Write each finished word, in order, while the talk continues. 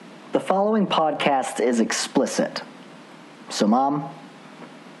The following podcast is explicit. So, Mom,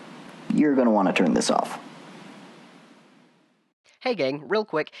 you're going to want to turn this off. Hey gang, real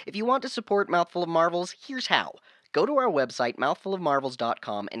quick, if you want to support Mouthful of Marvels, here's how. Go to our website,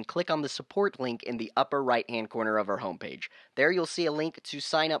 mouthfulofmarvels.com, and click on the support link in the upper right-hand corner of our homepage. There you'll see a link to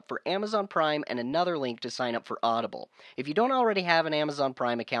sign up for Amazon Prime and another link to sign up for Audible. If you don't already have an Amazon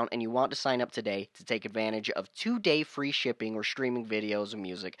Prime account and you want to sign up today to take advantage of 2-day free shipping or streaming videos and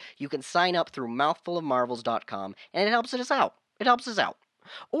music, you can sign up through mouthfulofmarvels.com, and it helps us out. It helps us out.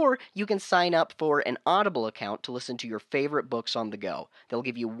 Or you can sign up for an Audible account to listen to your favorite books on the go. They'll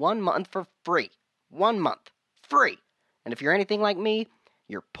give you 1 month for free. 1 month. Free. And if you're anything like me,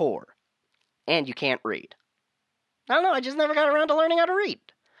 you're poor. And you can't read. I don't know, I just never got around to learning how to read.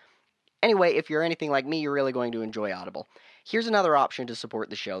 Anyway, if you're anything like me, you're really going to enjoy Audible. Here's another option to support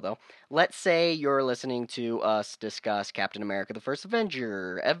the show, though. Let's say you're listening to us discuss Captain America: The First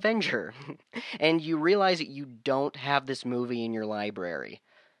Avenger, and you realize that you don't have this movie in your library.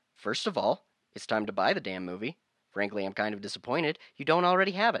 First of all, it's time to buy the damn movie. Frankly, I'm kind of disappointed you don't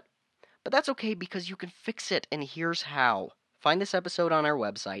already have it. But that's okay because you can fix it, and here's how. Find this episode on our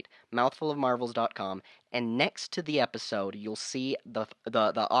website, mouthfulofmarvels.com, and next to the episode, you'll see the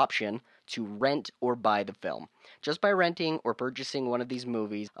option to rent or buy the film. Just by renting or purchasing one of these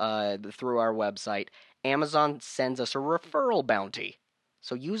movies through our website, Amazon sends us a referral bounty.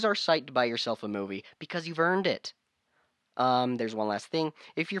 So use our site to buy yourself a movie because you've earned it. There's one last thing.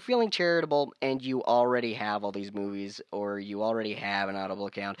 If you're feeling charitable and you already have all these movies, or you already have an Audible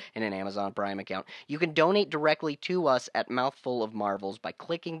account and an Amazon Prime account, you can donate directly to us at Mouthful of Marvels by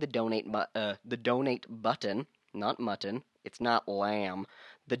clicking the donate button, not mutton, it's not lamb,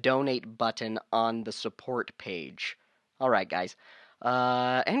 the donate button on the support page. Alright, guys.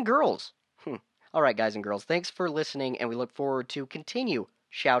 And girls. Alright, guys and girls, thanks for listening, and we look forward to continue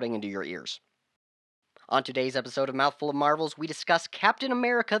shouting into your ears. On today's episode of Mouthful of Marvels, we discuss Captain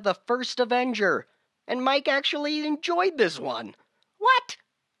America: The First Avenger. And Mike actually enjoyed this one. What?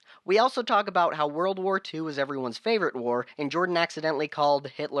 We also talk about how World War II is everyone's favorite war, and Jordan accidentally called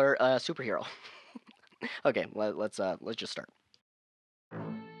Hitler a superhero. Okay, let's just start.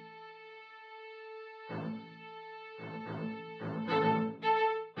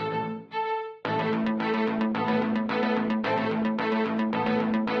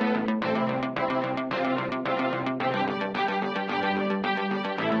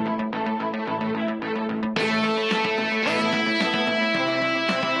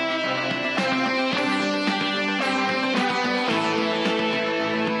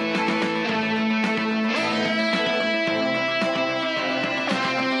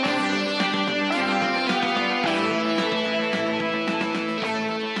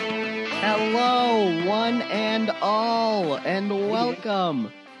 Hello, one and all, and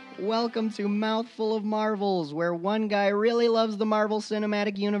welcome. Welcome to Mouthful of Marvels, where one guy really loves the Marvel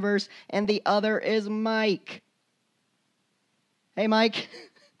Cinematic Universe, and the other is Mike. Hey, Mike.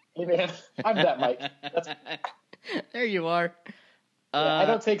 Hey, man. I'm that Mike. There you are. I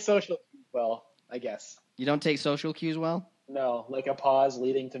don't take social cues well, I guess. You don't take social cues well? No, like a pause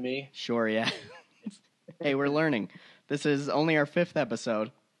leading to me. Sure, yeah. Hey, we're learning. This is only our 5th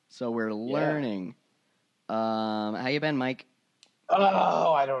episode, so we're learning. How you been, Mike?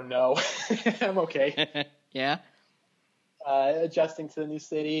 Oh, I don't know. I'm okay. Yeah? Adjusting to the new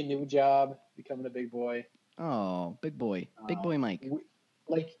city, new job, becoming a big boy. Oh, big boy. Big boy Mike.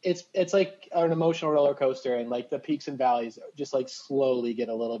 Like, it's like an emotional roller coaster, and like the peaks and valleys just like slowly get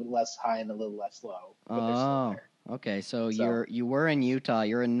a little bit less high and a little less low. Oh, okay. So you were in Utah.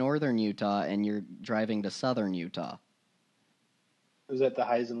 You're in northern Utah, and you're driving to southern Utah. Was that the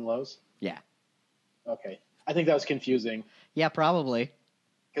highs and lows? Yeah. Okay. I think that was confusing. Yeah, probably.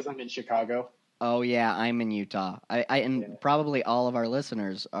 Because I'm in Chicago. Oh, yeah, I'm in Utah. Probably all of our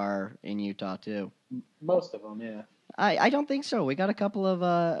listeners are in Utah, too. Most of them, yeah. I don't think so. We got a couple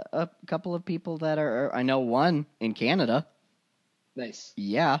of people that are. I know one in Canada. Nice.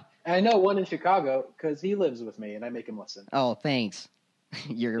 Yeah. And I know one in Chicago because he lives with me and I make him listen. Oh, thanks.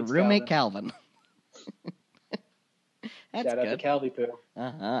 Your roommate Calvin. That's Shout out good. to Calvy Poo.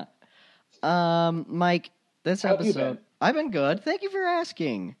 Mike, this How have you episode. been? I've been good. Thank you for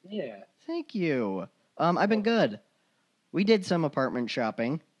asking. Yeah. Thank you. I've been good. We did some apartment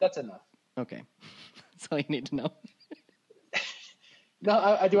shopping. That's enough. Okay. That's all you need to know. No,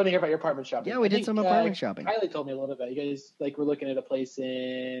 I do want to hear about your apartment shopping. Yeah, we did some apartment shopping. Kylie told me a little bit. You guys were looking at a place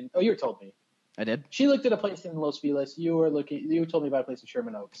in. Oh, you told me. I did. She looked at a place in Los Feliz. You told me about a place in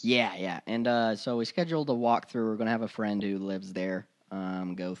Sherman Oaks. Yeah. And so we scheduled a walkthrough. We're gonna have a friend who lives there.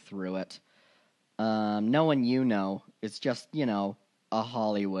 Go through it. No one you know. It's just a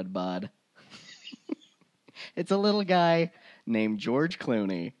Hollywood bud. It's a little guy named George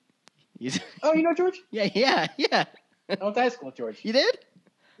Clooney. Oh, you know George? Yeah. I went to high school with George. You did?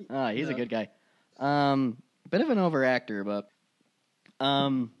 Oh, he's a No. good guy. Bit of an overactor, but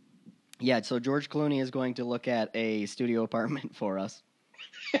yeah. So George Clooney is going to look at a studio apartment for us.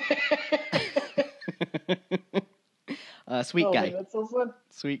 Sweet Oh, guy. man, that's so fun.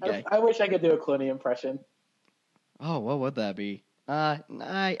 Sweet guy. I wish I could do a Clooney impression. Oh, what would that be?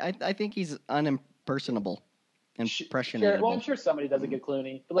 I think he's unimpersonable. Impressionable. Sure. Well, I'm sure somebody does a good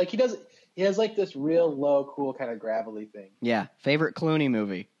Clooney, but like he has like this real low, cool kind of gravelly thing. Yeah. Favorite Clooney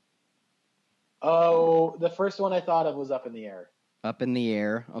movie? Oh, the first one I thought of was Up in the Air. Up in the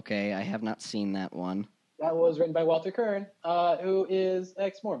Air. Okay, I have not seen that one. That was written by Walter Kern, who is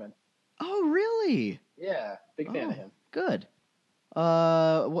ex-Mormon. Oh, really? Yeah, big fan of him. Good.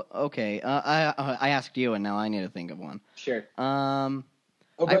 Okay. I asked you, and now I need to think of one. Sure.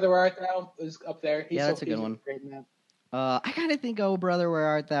 Oh, Brother, Where Art Thou is up there. Yeah, that's a good one. Great in that. I kind of think Oh Brother, Where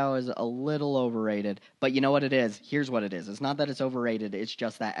Art Thou is a little overrated. But you know what it is? Here's what it is. It's not that it's overrated. It's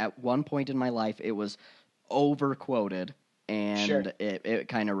just that at one point in my life, it was overquoted, and Sure. it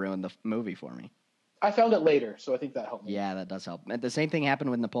kind of ruined the movie for me. I found it later, so I think that helped me. Yeah, that does help. And the same thing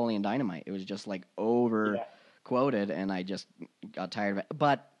happened with Napoleon Dynamite. It was just like over quoted, and I just got tired of it.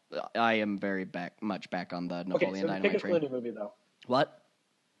 But I am very much back on the Napoleon Okay, so Dynamite pick a train. Clooney movie though. What?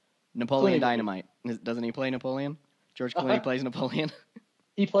 Napoleon Clooney Dynamite. Doesn't he play Napoleon? George Clooney plays Napoleon.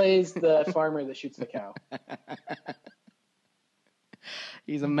 He plays the farmer that shoots the cow.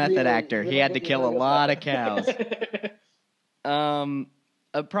 He's a method Really- actor. He really had to good kill a movie. lot of cows.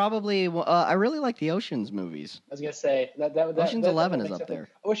 Probably. I really like the Ocean's movies. I was gonna say that Ocean's 11 is makes up sense. there.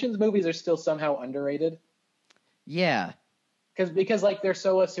 Ocean's movies are still somehow underrated Yeah, because like they're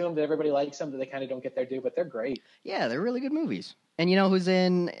so assumed that everybody likes them that they kind of don't get their due, but they're great. yeah, they're really good movies. And you know who's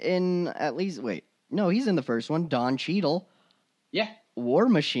in at least? Wait, no, he's in the first one. Don Cheadle, Yeah, War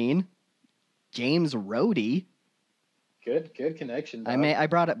Machine, James Rhodey. good connection. dog. I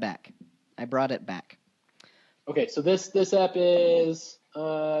brought it back. Okay, so this app is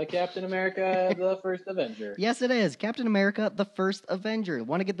Captain America: The First Avenger. Yes, it is Captain America: The First Avenger.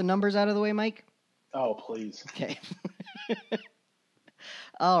 Want to get the numbers out of the way, Mike? Oh, please. Okay.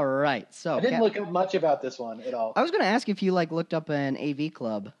 All right. So I didn't look up much about this one at all. I was going to ask if you looked up an AV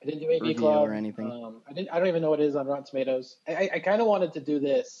Club. I didn't do AV review Club or anything. I don't even know what it is on Rotten Tomatoes. I kind of wanted to do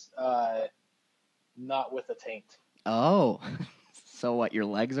this, not with a taint. Oh, so what? Your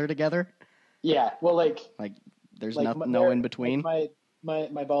legs are together? Yeah, well, like There's like no in between. Like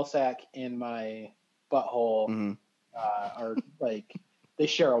my ball sack and my butthole Mhm. are like they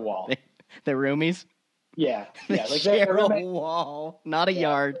share a wall. The roomies. Yeah, They like share a they're- wall, not a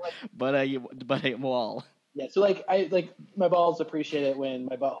yard, like- but a wall. yeah. So like my balls appreciate it when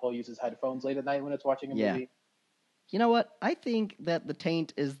my butthole uses headphones late at night when it's watching a Yeah. movie. You know what? I think that the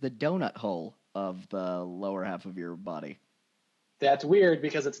taint is the donut hole of the lower half of your body. That's weird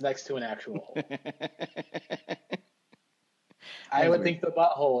because it's next to an actual hole. I would think the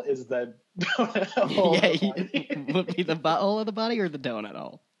butthole is the hole. Yeah, of the body. would be the butthole of the body or the donut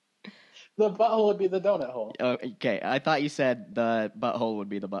hole? The butthole would be the donut hole. Oh, okay, I thought you said the butthole would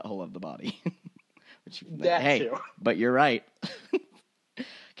be the butthole of the body. Which, That hey, too. but you're right.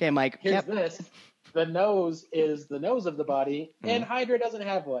 Okay, Mike. Here's this. The nose is the nose of the body, and Hydra doesn't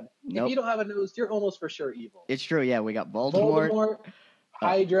have one. Nope. If you don't have a nose, you're almost for sure evil. It's true. Yeah, we got Voldemort.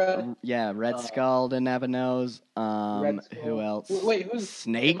 Hydra, Yeah, Red Skull didn't have a nose. Red Skull. Who else? Wait, who's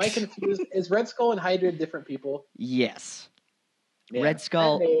Snakes? Am I confused? Is Red Skull and Hydra different people? Yes. Man, Red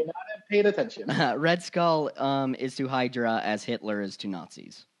Skull- I may not have paid attention. Red Skull is to Hydra as Hitler is to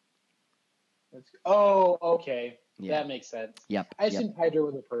Nazis. Oh, okay. Yeah. That makes sense. Yep. I yep. assumed Hydra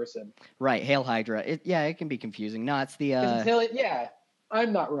was a person. Right. Hail Hydra. It can be confusing. No, it's the. Yeah,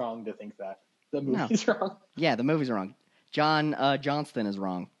 I'm not wrong to think that. The movie's wrong. Yeah, the movie's wrong. John Johnston is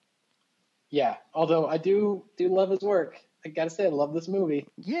wrong. Yeah, although I do love his work. I gotta say, I love this movie.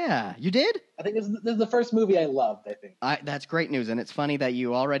 Yeah, you did? I think this is the first movie I loved, I think. That's great news, and it's funny that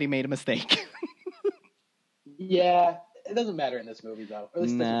you already made a mistake. Yeah, it doesn't matter in this movie, though. Or at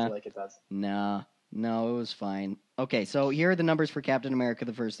least it Nah. doesn't feel like it does. No, it was fine. Okay, so here are the numbers for Captain America: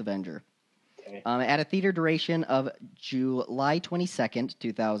 The First Avenger. Okay. At a theater duration of July 22nd,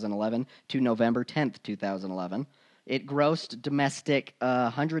 2011 to November 10th, 2011, it grossed domestic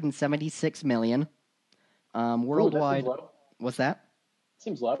 176 million. Worldwide, Ooh, that seems low. what's that?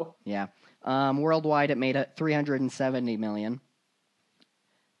 Seems low. Yeah. Worldwide, it made 370 million.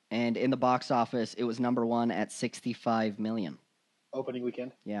 And in the box office, it was number one at 65 million. Opening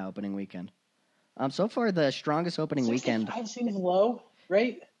weekend. Yeah, opening weekend. So far, the strongest opening weekend. 65 seems low.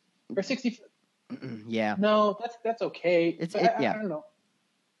 right? Or 60. Yeah. No, that's okay. Yeah. I don't know.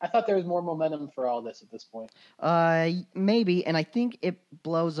 I thought there was more momentum for all this at this point. Maybe, and I think it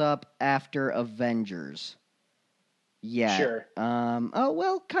blows up after Avengers. Yeah. Sure. Oh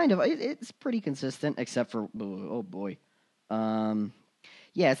well, kind of. It's pretty consistent, except for oh boy.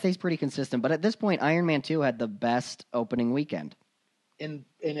 Yeah, it stays pretty consistent. But at this point, Iron Man 2 had the best opening weekend. And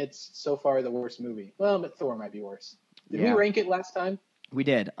it's so far the worst movie. Well, but Thor might be worse. Did Yeah. we rank it last time? We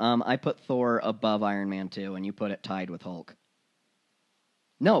did. I put Thor above Iron Man 2, and you put it tied with Hulk.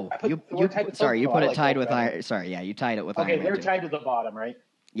 No, you put it tied with Iron. Sorry, yeah, you tied it with Iron Man 2. Okay, they're tied to the bottom, right?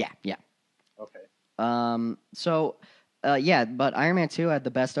 Yeah. Okay. Yeah, but Iron Man 2 had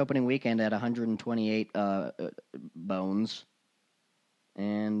the best opening weekend at 128 bones.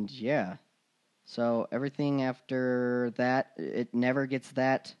 And yeah. So everything after that, it never gets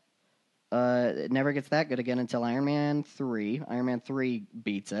that good again until Iron Man 3. Iron Man 3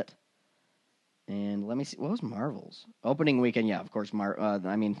 beats it. And let me see, what was Marvel's opening weekend? Yeah, of course.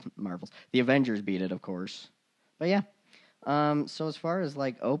 Marvel's. The Avengers beat it, of course. But yeah. So as far as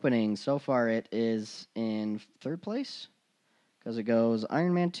like opening, so far it is in third place because it goes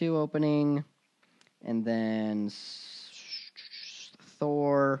Iron Man 2 opening, and then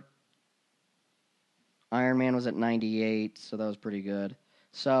Thor. Iron Man was at 98, so that was pretty good.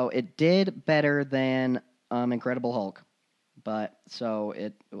 So it did better than Incredible Hulk. But so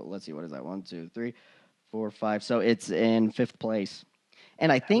let's see, what is that? 1, 2, 3, 4, 5. So it's in fifth place.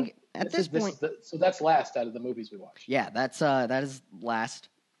 And I think at this point, so that's last out of the movies we watched. Yeah, that is last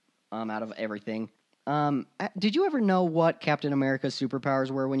out of everything. Did you ever know what Captain America's superpowers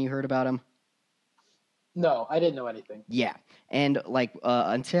were when you heard about him? No, I didn't know anything. Yeah, and like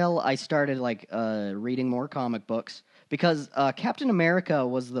until I started like reading more comic books, because Captain America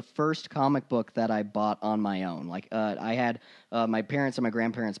was the first comic book that I bought on my own. Like I had my parents and my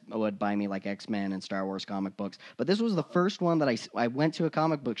grandparents would buy me like X-Men and Star Wars comic books, but this was the first one that I went to a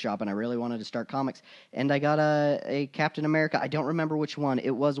comic book shop and I really wanted to start comics, and I got a Captain America. I don't remember which one.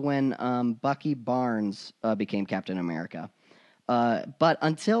 It was when Bucky Barnes became Captain America. But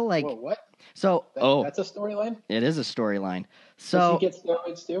until like Whoa, what? So that's a storyline? It is a storyline. So does he get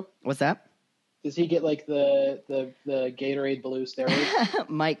steroids too? What's that? Does he get like the Gatorade Blue steroids?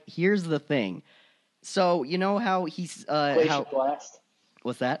 Mike, here's the thing. So you know how he's Glacier Blast?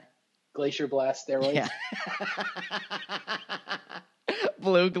 What's that? Glacier Blast steroids? Yeah.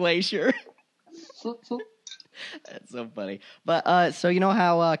 Blue Glacier. That's so funny. But so you know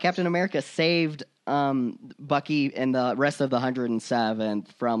how Captain America saved Bucky and the rest of the 107th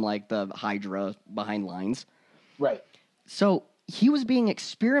from like the Hydra behind lines. Right. So he was being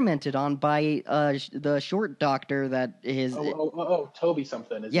experimented on by the short doctor that is. Toby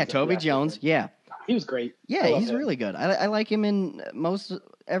something. Yeah, Toby Jones. Yeah. He was great. Yeah, he's really good. I like him in most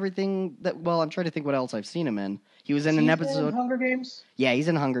everything that. Well, I'm trying to think what else I've seen him in. He was in an episode. In Hunger Games. Yeah, he's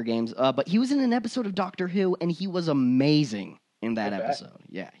in Hunger Games. But he was in an episode of Doctor Who, and he was amazing in that episode.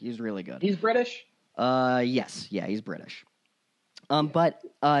 Yeah, he was really good. He's British. Yes, yeah, he's British. But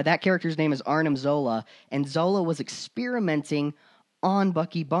that character's name is Arnim Zola, and Zola was experimenting on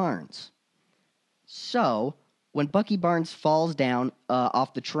Bucky Barnes. So when Bucky Barnes falls down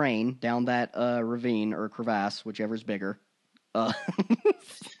off the train down that ravine or crevasse, whichever's bigger.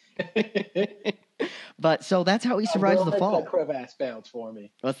 But so that's how he survives the fall. That crevasse bounce for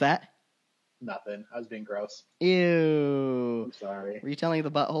me. What's that? Nothing. I was being gross. Ew. I'm sorry. Were you telling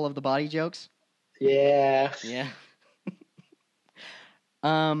the butthole of the body jokes? Yeah. Yeah.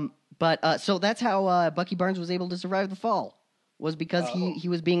 But so that's how Bucky Barnes was able to survive the fall, was because he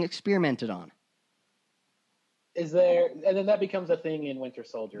was being experimented on. Is there, and then that becomes a thing in Winter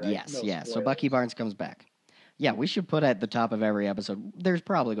Soldier, right? Yes, So Bucky Barnes comes back. Yeah, we should put at the top of every episode, there's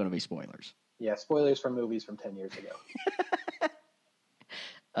probably going to be spoilers. Yeah, spoilers from movies from 10 years ago.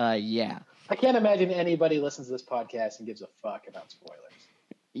 Yeah. I can't imagine anybody listens to this podcast and gives a fuck about spoilers.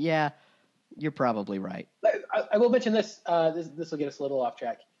 Yeah, you're probably right. I will mention this. This will get us a little off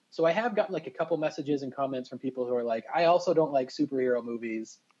track. So I have gotten like a couple messages and comments from people who are like, I also don't like superhero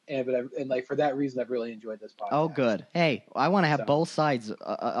movies, and like for that reason, I've really enjoyed this podcast. Oh, good. Hey, I want to have both sides.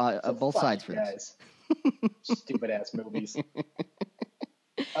 Both sides for this. Stupid ass movies.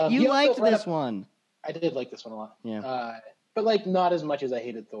 You liked this one. I did like this one a lot. Yeah. But like not as much as I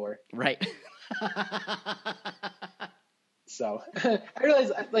hated Thor. Right. So I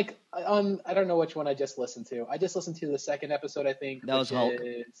realized, like, I don't know which one I just listened to. I just listened to the second episode, I think. That was Hulk.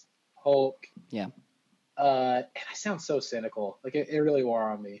 Hulk. Yeah. And I sound so cynical. Like it really wore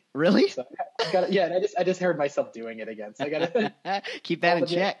on me. Really? So I just heard myself doing it again. So I gotta keep that in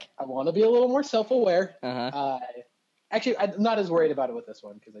check. I want to be a little more self-aware. Uh-huh. Actually, I'm not as worried about it with this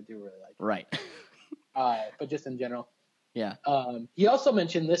one because I do really like it. Right. But just in general. Yeah. He also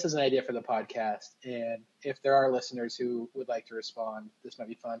mentioned this is an idea for the podcast, and if there are listeners who would like to respond, this might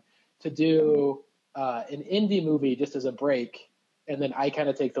be fun to do an indie movie just as a break, and then I kind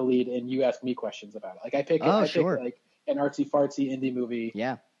of take the lead and you ask me questions about it. Like I pick like an artsy fartsy indie movie.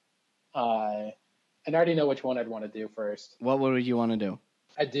 Yeah. And I already know which one I'd want to do first. What would you want to do?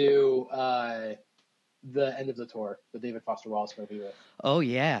 I'd do The End of the Tour, the David Foster Wallace movie. Oh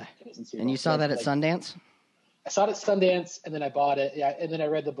yeah. And you saw that at Sundance? I saw it at Sundance, and then I bought it. Yeah, and then I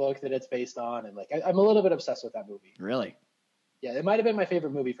read the book that it's based on, and like I'm a little bit obsessed with that movie. Really? Yeah, it might have been my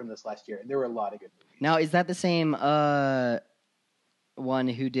favorite movie from this last year, and there were a lot of good movies. Now, is that the same one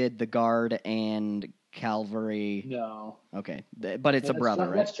who did The Guard and Calvary? No. Okay, but it's a brother,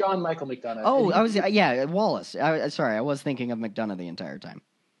 right? That's John Michael McDonough. Oh, Wallace. Sorry, I was thinking of McDonough the entire time.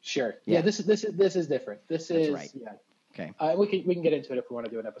 Sure. Yeah, this is different. That's right. Yeah. Okay. We can get into it if we want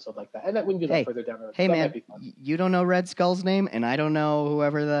to do an episode like that, and we can do that further down the road. Hey, that man, might be fun. You don't know Red Skull's name, and I don't know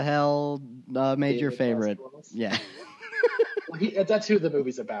whoever the hell made David your favorite. Yeah. That's who the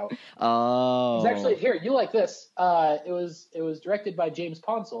movie's about. Oh. It's actually here. You like this? It was directed by James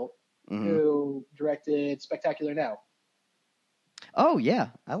Ponsoldt, who directed Spectacular Now. Oh yeah,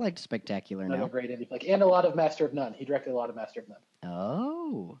 I liked Spectacular Now. Another great indie flick, and a lot of Master of None. He directed a lot of Master of None.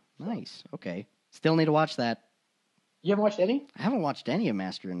 Oh, nice. Okay, still need to watch that. You haven't watched any? I haven't watched any of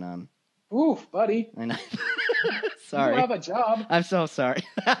Master of None. Oof, buddy. I know. Sorry. You don't have a job. I'm so sorry.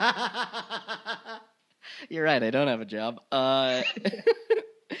 You're right. I don't have a job.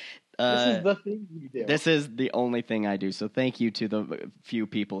 This is the thing you do. This is the only thing I do. So thank you to the few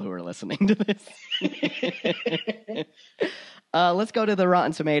people who are listening to this. Let's go to the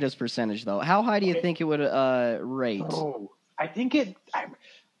Rotten Tomatoes percentage, though. How high do you think it would rate? Oh, I think it. I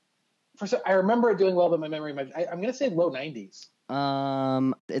remember it doing well, but my memory. I'm going to say low 90s.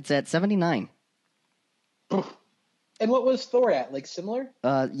 It's at 79. And what was Thor at? Like similar?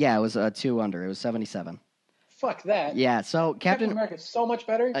 Yeah, it was 2 under. It was 77. Fuck that. Yeah, so Captain America is so much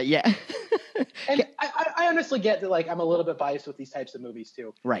better. Yeah. And I honestly get that, like, I'm a little bit biased with these types of movies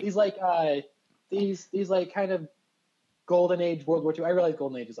too. Right. These like these like kind of golden age World War II. I realize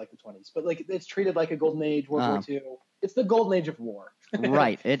golden age is like the 20s, but like it's treated like a golden age World War II. It's the golden age of war.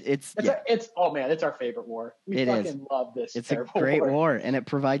 Right. It's oh man, it's our favorite war. We fucking love this. It's a great war, and it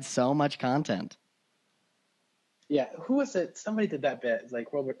provides so much content. Yeah, who was it? Somebody did that bit. It's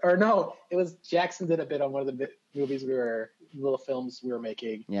like World War, or no, it was Jackson did a bit on one of the movies little films we were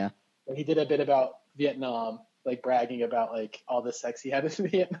making. Yeah, and he did a bit about Vietnam, like bragging about like all the sex he had in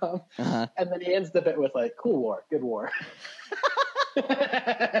Vietnam, and then he ends the bit with like, "Cool war, good war."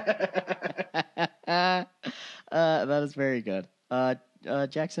 That is very good.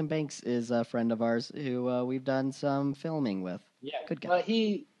 Jackson Banks is a friend of ours who we've done some filming with. Yeah, good guy.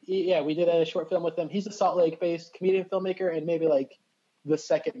 We did a short film with him. He's a Salt Lake-based comedian filmmaker, and maybe like the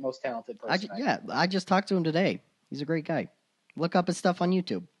second most talented person. I just talked to him today. He's a great guy. Look up his stuff on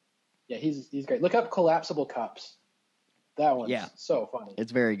YouTube. Yeah, he's great. Look up Collapsible Cups. That one's so funny.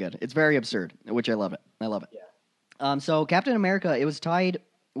 It's very good. It's very absurd, which I love it. Yeah. So Captain America, it was tied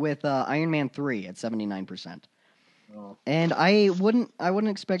with Iron Man 3 at 79%. Oh. And I wouldn't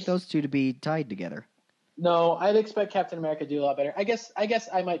expect those two to be tied together. No, I'd expect Captain America to do a lot better. I guess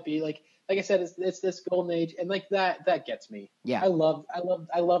I might be like I said, it's this golden age, and like that gets me. Yeah, I love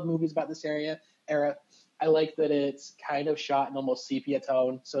movies about this era. I like that it's kind of shot in almost sepia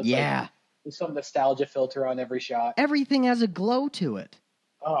tone, so it's like there's some nostalgia filter on every shot. Everything has a glow to it.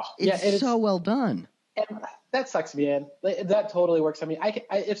 Oh, it's so well done. And that sucks, man. That totally works. I mean,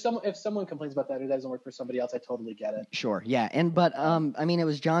 if someone complains about that, it doesn't work for somebody else. I totally get it. Sure, yeah, I mean, it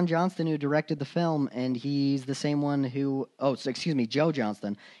was John Johnston who directed the film, and he's the same one who. Oh, excuse me, Joe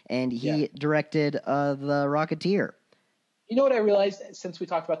Johnston, and he directed The Rocketeer. You know what I realized since we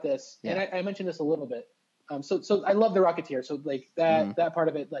talked about this, and I mentioned this a little bit. So I love The Rocketeer. So like that part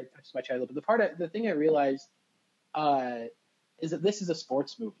of it like touches my child. But the thing I realized is that this is a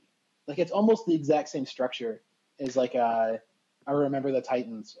sports movie. Like it's almost the exact same structure as like I Remember the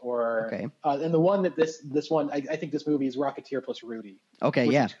Titans or and the one that this one I think this movie is Rocketeer plus Rudy. Okay,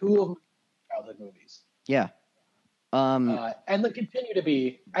 which yeah. are two of my childhood movies. Yeah. And they continue to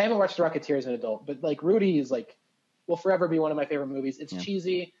be. I haven't watched Rocketeer as an adult, but like Rudy is like will forever be one of my favorite movies. It's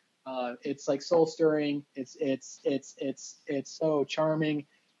cheesy. It's like soul stirring. It's so charming,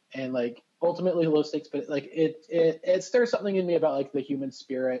 and like ultimately low stakes, but like it stirs something in me about like the human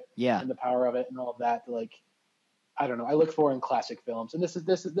spirit and the power of it and all of that. Like I don't know. I look for in classic films, and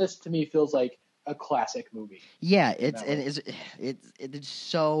this to me feels like a classic movie. Yeah, it's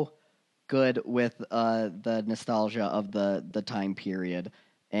so good with the nostalgia of the time period,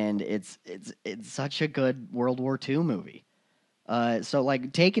 and it's such a good World War II movie. So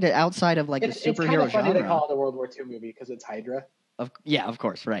like take it outside of like the superhero it's kind of funny genre. to call it a World War II movie because it's Hydra. Of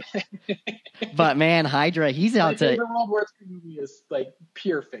course, right. But man, Hydra, he's out to. My favorite World War II movie is like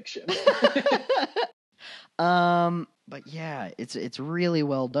pure fiction. But yeah, it's really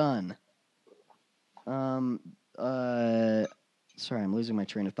well done. Sorry, I'm losing my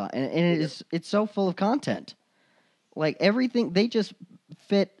train of thought, and it's so full of content. Like everything, they just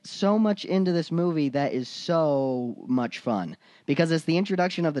fit so much into this movie that is so much fun because it's the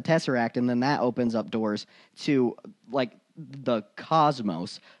introduction of the Tesseract, and then that opens up doors to like the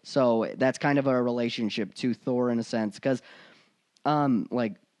cosmos. So that's kind of a relationship to Thor in a sense, because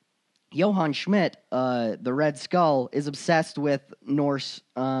like Johann Schmidt, the Red Skull, is obsessed with Norse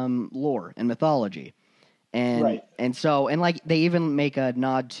lore and mythology. And like they even make a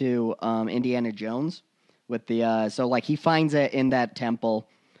nod to Indiana Jones with the so like he finds it in that temple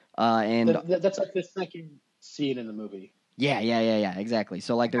and that's like the second scene in the movie. Yeah, exactly.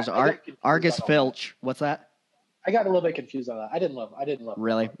 So like there's Argus Filch. What's that? I got a little bit confused on that. I didn't love.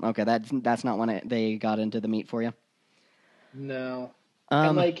 Really? Okay, that's not when they got into the meat for you. No,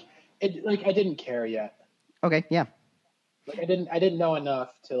 and like it, like I didn't care yet. Okay, yeah. Like I didn't know enough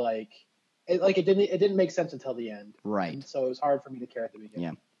to like. It didn't make sense until the end. Right. And so it was hard for me to care at the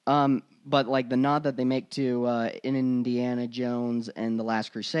beginning. Yeah. But like the nod that they make to in Indiana Jones and the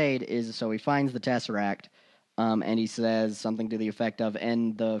Last Crusade is so he finds the Tesseract, and he says something to the effect of,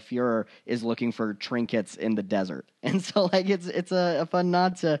 "And the Fuhrer is looking for trinkets in the desert." And so like it's a fun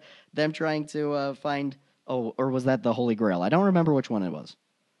nod to them trying to find. Oh, or was that the Holy Grail? I don't remember which one it was.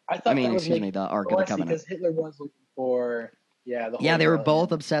 The Ark of the Covenant. Because Hitler was looking for. Yeah, they were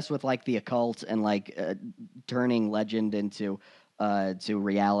both obsessed with like the occult and like turning legend into to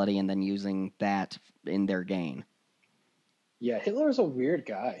reality and then using that in their gain. Yeah, Hitler is a weird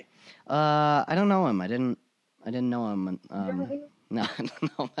guy. I don't know him. I didn't know him. No,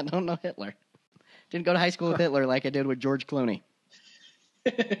 I don't know Hitler. Didn't go to high school with Hitler like I did with George Clooney.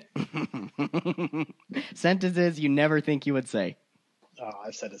 Sentences you never think you would say. Oh,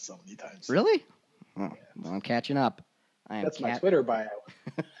 I've said it so many times. Really? Oh, well, I'm catching up. That's my Twitter bio.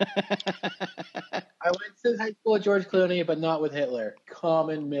 I went to high school with George Clooney, but not with Hitler.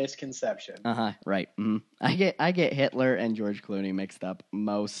 Common misconception. Right. Mm-hmm. I get Hitler and George Clooney mixed up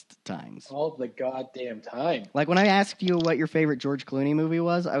most times. All the goddamn time. Like when I asked you what your favorite George Clooney movie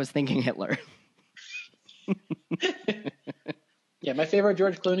was, I was thinking Hitler. Yeah, my favorite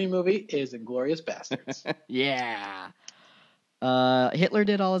George Clooney movie is Inglourious Basterds. Yeah. Hitler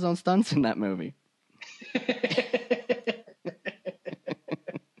did all his own stunts in that movie.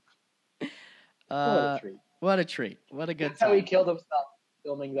 What a treat. What a treat. What a good That's time. how he killed himself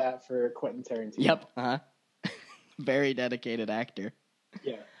filming that for Quentin Tarantino. Yep. Very dedicated actor.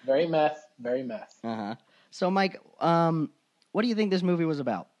 Yeah. Very meth. So, Mike, what do you think this movie was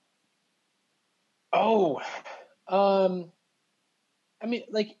about? Oh, I mean,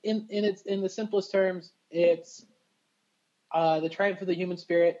 like in the simplest terms, it's the triumph of the human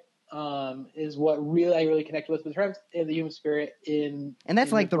spirit is what I really connected with. The triumph of the human spirit and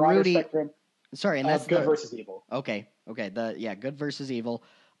that's like the Rudy spectrum. Sorry, and that's good versus evil. Okay. Good versus evil.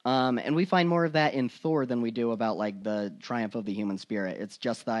 And we find more of that in Thor than we do about like the triumph of the human spirit. It's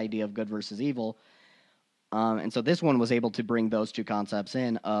just the idea of good versus evil. And so this one was able to bring those two concepts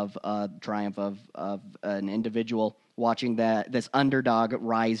in of triumph of an individual watching this underdog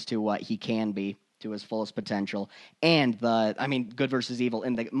rise to what he can be, to his fullest potential, and good versus evil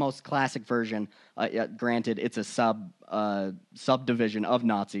in the most classic version. Granted, it's a subdivision of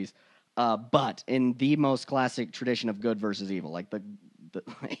Nazis, but in the most classic tradition of good versus evil, like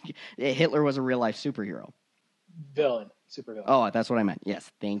Hitler was a real life superhero, supervillain. Oh, that's what I meant.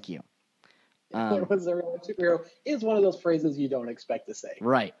 Yes, thank you. Hitler was a real life superhero is one of those phrases you don't expect to say.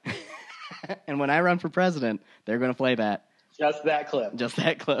 Right. And when I run for president, they're going to play that. Just that clip.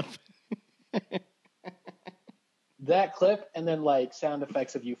 That clip, and then like sound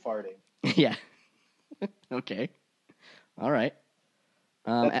effects of you farting. Yeah. Okay. All right.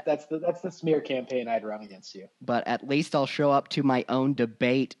 That's the smear campaign I'd run against you. But at least I'll show up to my own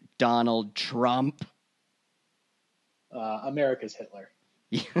debate, Donald Trump. America's Hitler.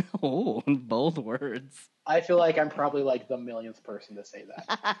 Oh, both words. I feel like I'm probably like the millionth person to say that.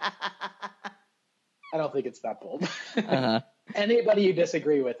 I don't think it's that bold. Anybody you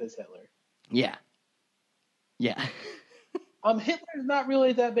disagree with is Hitler. Yeah. Hitler's not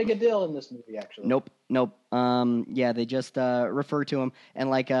really that big a deal in this movie, actually. Nope. Yeah, they just refer to him, and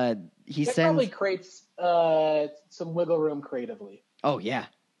like he probably creates some wiggle room creatively. Oh yeah.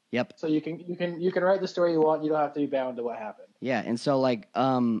 Yep. So you can write the story you want. You don't have to be bound to what happened. Yeah, and so like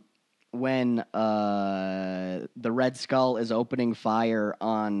when the Red Skull is opening fire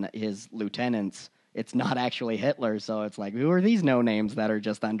on his lieutenants, it's not actually Hitler. So it's like, who are these no names that are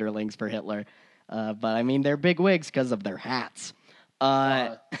just underlings for Hitler? But I mean, they're big wigs because of their hats.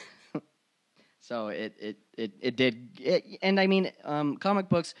 So it did, and I mean, comic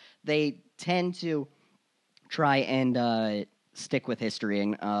books, they tend to try and stick with history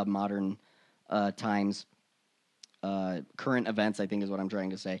in modern times, current events, I think is what I'm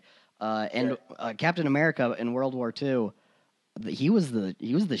trying to say. And Captain America in World War II, he was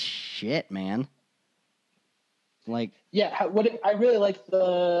the shit, man. Like, yeah, I really like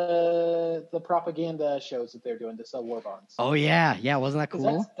the propaganda shows that they're doing to sell war bonds. Oh yeah, wasn't that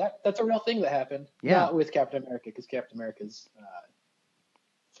cool? That's a real thing that happened. Yeah, not with Captain America, because Captain America's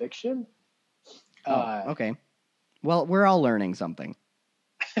fiction. Okay. Well, we're all learning something.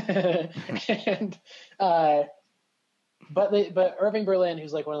 And but Irving Berlin,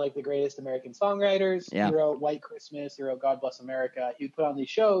 who's like one of like the greatest American songwriters, he wrote White Christmas, he wrote God Bless America. He would put on these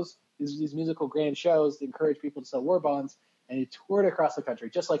shows, these musical grand shows to encourage people to sell war bonds, and he toured across the country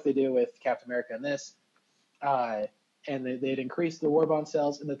just like they do with Captain America in this. And they'd increase the war bond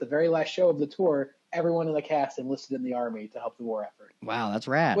sales, and at the very last show of the tour, everyone in the cast enlisted in the army to help the war effort. Wow, that's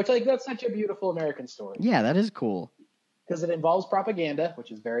rad. Which, like, that's such a beautiful American story. Yeah, that is cool. Because it involves propaganda, which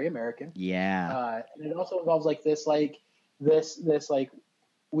is very American. Yeah. And it also involves like this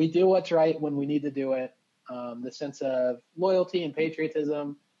we do what's right when we need to do it. The sense of loyalty and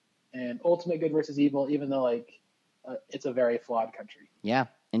patriotism, and ultimate good versus evil, even though it's a very flawed country. Yeah.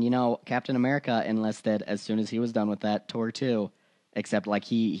 And, you know, Captain America enlisted as soon as he was done with that tour, too. Except, like,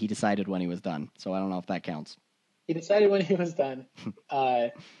 he decided when he was done. So I don't know if that counts. He decided when he was done.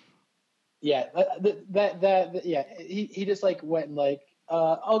 Yeah. He just, like, went and, like,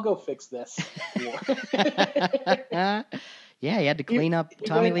 I'll go fix this. Yeah, he had to clean up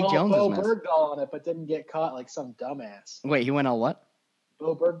Tommy Lee Jones' mess. Bo Bergdahl on it, but didn't get caught like some dumbass. Wait, he went all what?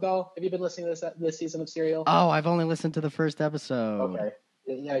 Bo Bergdahl? Have you been listening to this season of Serial? Oh, I've only listened to the first episode. Okay.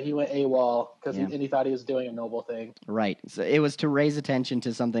 Yeah, he went AWOL because he thought he was doing a noble thing. Right. So it was to raise attention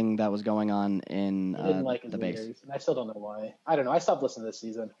to something that was going on in the base. Leaders, and I still don't know why. I don't know. I stopped listening this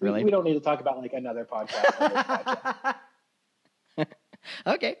season. Really? We don't need to talk about like another podcast.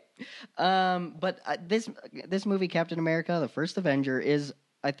 Okay. But this movie, Captain America, the First Avenger, is,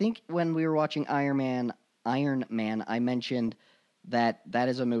 I think when we were watching Iron Man, I mentioned that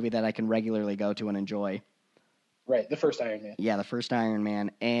is a movie that I can regularly go to and enjoy. Right, the first Iron Man. Yeah, the first Iron Man.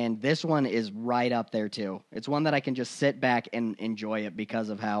 And this one is right up there, too. It's one that I can just sit back and enjoy it because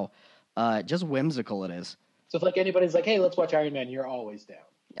of how just whimsical it is. So if like anybody's like, hey, let's watch Iron Man, you're always down.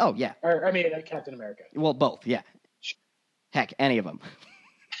 Oh, yeah. Or, I mean, Captain America. Well, both, yeah. Heck, any of them.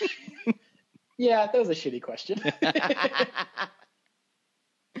 Yeah, that was a shitty question.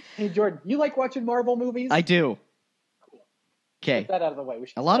 Hey, Jordan, you like watching Marvel movies? I do. Okay. Get that out of the way.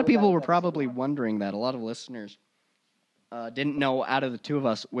 A lot of people were probably wondering that. A lot of listeners didn't know out of the two of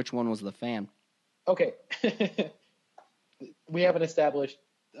us which one was the fan. Okay. We haven't established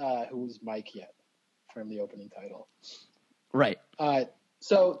who's Mike yet from the opening title. Right.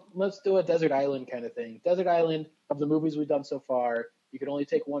 So let's do a Desert Island kind of thing. Desert Island, of the movies we've done so far, you can only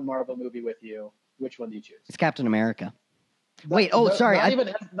take one Marvel movie with you. Which one do you choose? It's Captain America. Sorry.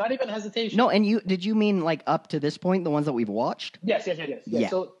 Not even hesitation. No, and did you mean like up to this point, the ones that we've watched? Yes. Yeah.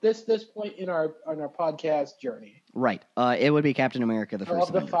 So this point in our podcast journey. Right. It would be Captain America, the first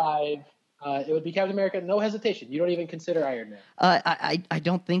of the five. It would be Captain America, no hesitation. You don't even consider Iron Man. I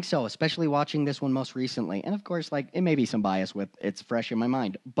don't think so, especially watching this one most recently. And of course, like, it may be some bias with it's fresh in my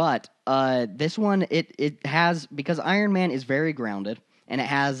mind. But this one, it has, because Iron Man is very grounded, and it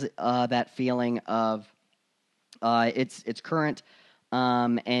has that feeling of it's current,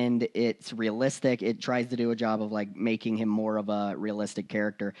 and it's realistic. It tries to do a job of like making him more of a realistic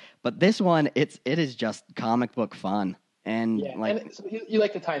character. But this one, it is just comic book fun. And so you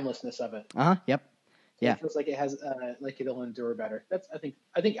like the timelessness of it. Yep. Yeah. It feels like it has like it'll endure better. I think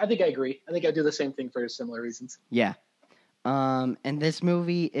I agree. I think I do the same thing for similar reasons. Yeah. And this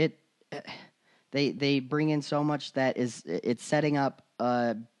movie, they bring in so much that it's setting up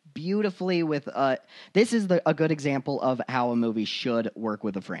beautifully with this is a good example of how a movie should work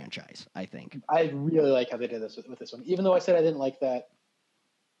with a franchise, I think. I really like how they did this with this one. Even though I said I didn't like that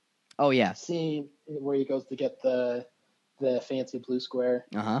scene where he goes to get the fancy blue square.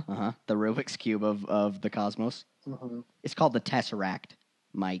 The Rubik's Cube of the cosmos. Mm-hmm. It's called the Tesseract,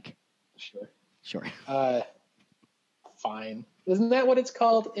 Mike. Sure. Fine. Isn't that what it's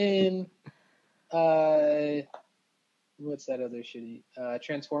called in the what's that other shitty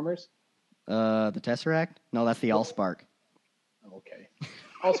Transformers? The Tesseract? No, that's the Allspark. Okay.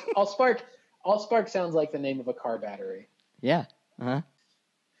 Allspark sounds like the name of a car battery. Yeah.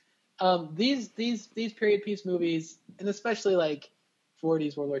 These period piece movies, and especially like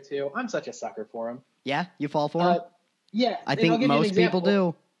 40s World War II, I'm such a sucker for them. Yeah, you fall for them? Yeah. I think most people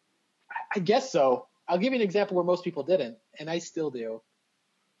do. I guess so. I'll give you an example where most people didn't, and I still do.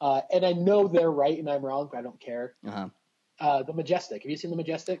 And I know they're right and I'm wrong, but I don't care. The Majestic. Have you seen The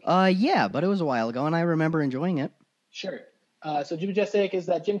Majestic? Yeah, but it was a while ago, and I remember enjoying it. Sure. So The Majestic is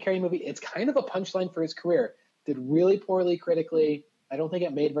that Jim Carrey movie. It's kind of a punchline for his career. Did really poorly critically. I don't think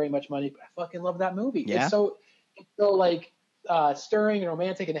it made very much money, but I fucking love that movie. Yeah. It's so like stirring and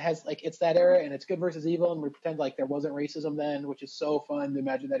romantic, and it has like it's that era, and it's good versus evil, and we pretend like there wasn't racism then, which is so fun to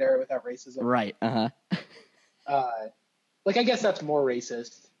imagine that era without racism. Right. Like I guess that's more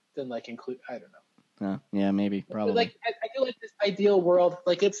racist than like include. I don't know. Yeah, maybe, probably. But, like I feel like this ideal world,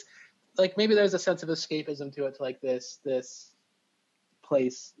 like it's like maybe there's a sense of escapism to it, to like this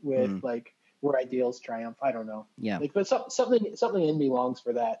place with like where ideals triumph. I don't know. Yeah. Like, but something in me longs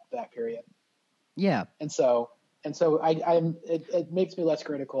for that period. Yeah. And so it makes me less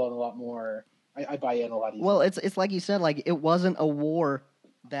critical and a lot more. I buy in a lot easier. Well, it's like you said, like it wasn't a war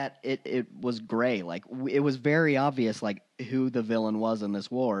that it was gray. Like it was very obvious, like who the villain was in this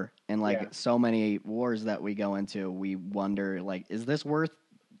war, and like so many wars that we go into, we wonder, like, is this worth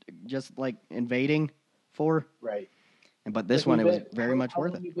just like invading for? Right. But this one, it was very much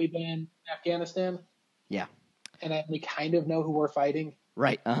worth it. We've been in Afghanistan. Yeah. And we kind of know who we're fighting.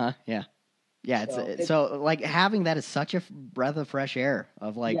 Right. Yeah. Yeah. So like having that is such a breath of fresh air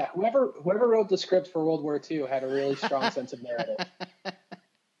of like. Yeah. Whoever wrote the script for World War II had a really strong sense of narrative.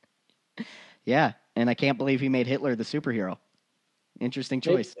 Yeah. And I can't believe he made Hitler the superhero. Interesting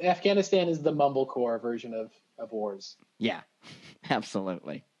choice. Afghanistan is the mumblecore version of wars. Yeah.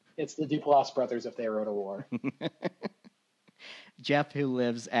 Absolutely. It's the Duplass brothers if they wrote a war. Jeff, who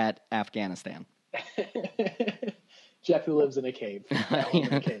lives at Afghanistan. Jeff, who lives in a cave.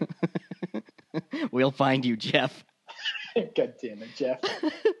 We'll find you, Jeff. God damn it, Jeff.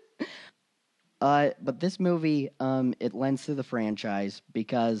 But this movie, it lends to the franchise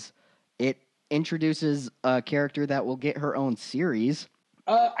because it introduces a character that will get her own series.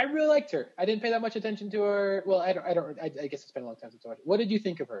 I really liked her. I didn't pay that much attention to her. Well, I guess it's been a long time since I watched it. What did you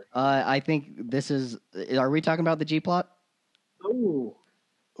think of her? I think this is. Are we talking about the G plot? Ooh,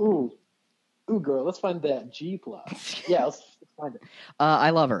 girl. Let's find that G plot. Yeah, let's find it.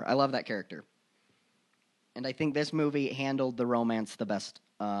 I love her. I love that character, and I think this movie handled the romance the best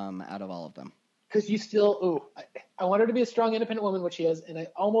out of all of them. Because you still, I want her to be a strong, independent woman, which she is, and I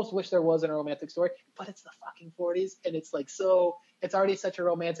almost wish there wasn't a romantic story, but it's the fucking 40s, and it's like it's already such a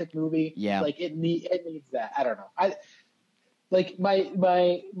romantic movie. Yeah. Like it needs that. I don't know. Like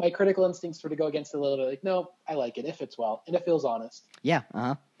my critical instincts were to go against it a little bit. Like, no, I like it. It fits well, and it feels honest. Yeah.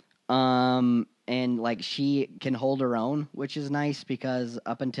 And like she can hold her own, which is nice because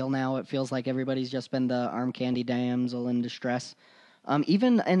up until now it feels like everybody's just been the arm candy damsel in distress.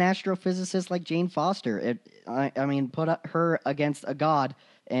 Even an astrophysicist like Jane Foster, I mean, put her against a god,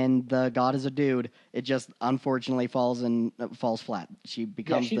 and the god is a dude. It just unfortunately falls flat. She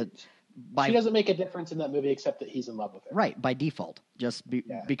becomes she doesn't make a difference in that movie except that he's in love with her. Right, by default, just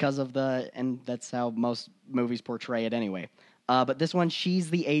because of and that's how most movies portray it anyway. But this one, she's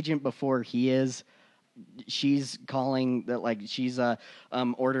the agent before he is. She's calling that, like she's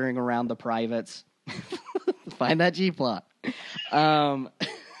ordering around the privates. Find that G plot.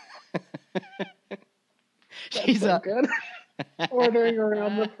 She's so good. Ordering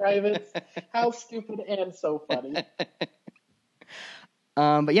around the privates. How stupid and so funny.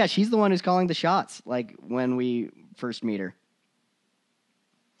 But yeah, she's the one who's calling the shots. Like when we first meet her.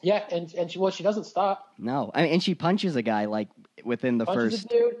 Yeah, and she doesn't stop. No, I mean, and she punches a guy like within the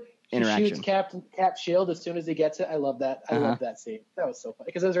first interaction. She shoots Cap's shield as soon as he gets it. I love that. I love that scene. That was so funny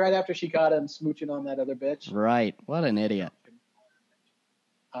because it was right after she caught him smooching on that other bitch. Right. What an idiot.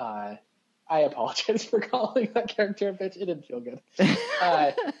 I apologize for calling that character a bitch. It didn't feel good.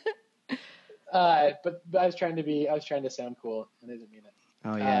 But I was trying to sound cool, and I didn't mean it.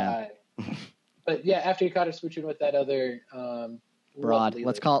 Oh yeah. But yeah, after he caught her smooching with that other broad.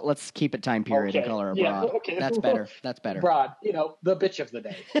 Let's keep it time period and call her a broad. Okay. That's better. That's better. Broad, the bitch of the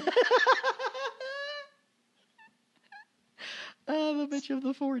day. The bitch of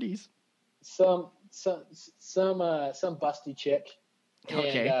the 40s. Some busty chick.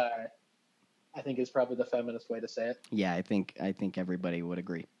 Okay. And, I think is probably the feminist way to say it. Yeah, I think everybody would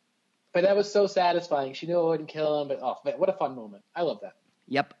agree. But that was so satisfying. She knew it wouldn't kill him, but man, what a fun moment. I love that.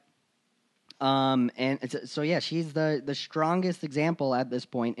 Yep. She's the strongest example at this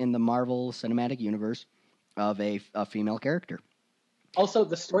point in the Marvel Cinematic Universe of a female character. Also,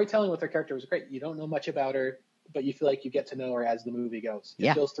 the storytelling with her character was great. You don't know much about her, but you feel like you get to know her as the movie goes.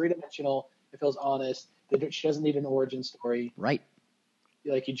 It feels three-dimensional. It feels honest. She doesn't need an origin story. Right.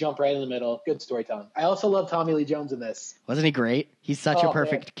 Like, you jump right in the middle. Good storytelling. I also love Tommy Lee Jones in this. Wasn't he great? He's such a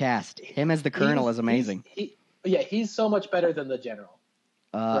perfect cast. Him as the Colonel is amazing. He's so much better than the General.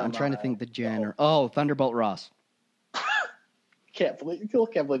 I'm trying to think the General. Oh, Thunderbolt Ross. Can't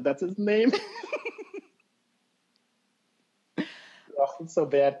believe that's his name. Oh, it's so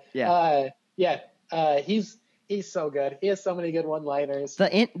bad. He's so good. He has so many good one-liners.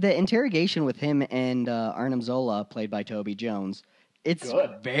 The interrogation with him and Arnim Zola, played by Toby Jones, it's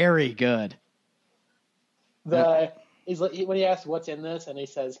very good. When he asks what's in this, and he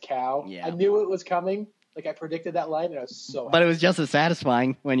says cow. Yeah. I knew it was coming. Like, I predicted that line, and I was so happy. But it was just as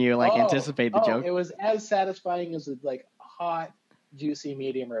satisfying when you anticipate the joke. It was as satisfying as a hot, juicy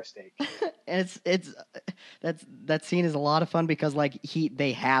medium rare steak. And that scene is a lot of fun because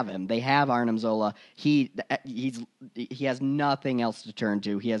they have Arnim Zola. He has nothing else to turn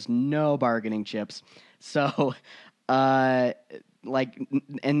to. He has no bargaining chips. So and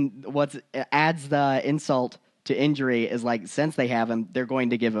what adds the insult to injury is since they have him, they're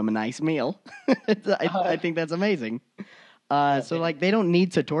going to give him a nice meal. I think that's amazing. So they don't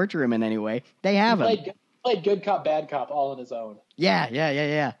need to torture him in any way. They have him. Played good cop, bad cop, all on his own.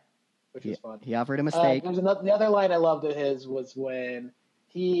 Yeah. Which was fun. He offered him a steak. The other line I loved of his was when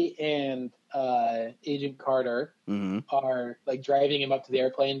he and Agent Carter are driving him up to the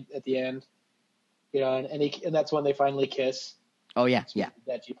airplane at the end, and that's when they finally kiss. Oh yeah.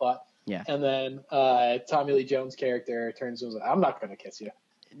 That G plot. Yeah. And then Tommy Lee Jones' character turns and was like, "I'm not going to kiss you."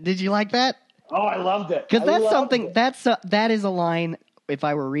 Did you like that? Oh, I loved it. Because that is a line. If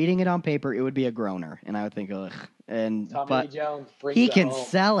I were reading it on paper, it would be a groaner, and I would think, ugh. Tommy Lee Jones brings he it can home.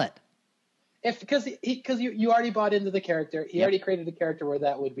 sell it. Because you already bought into the character. He already created a character where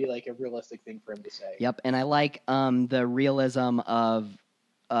that would be a realistic thing for him to say. Yep, and I like the realism of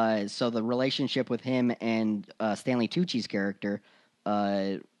the relationship with him and Stanley Tucci's character.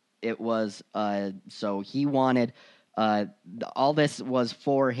 It was so he wanted all this was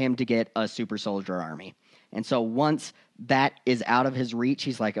for him to get a super soldier army, and so once that is out of his reach,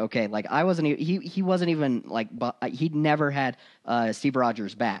 he's like, okay, I wasn't he wasn't even he'd never had Steve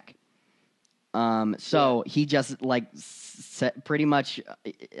Rogers back. He just pretty much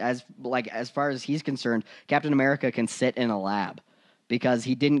as far as he's concerned, Captain America can sit in a lab because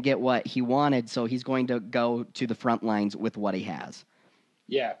he didn't get what he wanted, so he's going to go to the front lines with what he has.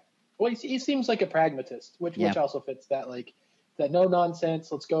 Yeah. Well, he seems like a pragmatist, which also fits that that no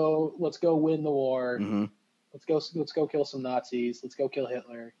nonsense. Let's go win the war. Mm-hmm. Let's go kill some Nazis. Let's go kill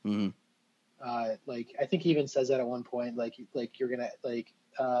Hitler. Mm-hmm. I think he even says that at one point. You're gonna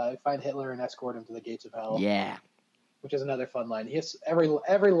find Hitler and escort him to the gates of hell. Yeah, which is another fun line. He has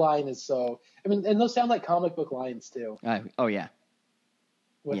every line is so. I mean, and those sound like comic book lines too. Oh yeah.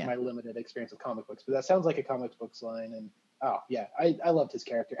 With my limited experience with comic books, but that sounds like a comic books line. And I loved his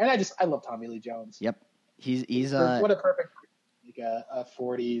character, and I love Tommy Lee Jones. Yep, he's what a perfect a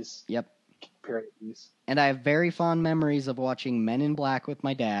 40s. Yep. Period piece. And I have very fond memories of watching Men in Black with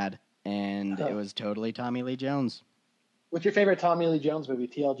my dad, and it was totally Tommy Lee Jones. What's your favorite Tommy Lee Jones movie,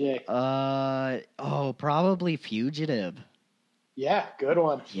 TLJ? Probably Fugitive. Yeah, good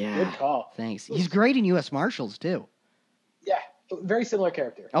one. Yeah. Good call. Thanks. He's great in U.S. Marshals, too. Yeah, very similar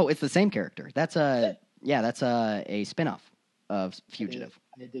character. Oh, it's the same character. That's a spin-off of Fugitive.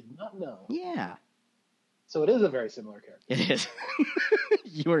 I did not know. Yeah. So it is a very similar character. It is.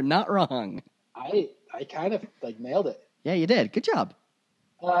 You are not wrong. I kind of nailed it. Yeah, you did. Good job.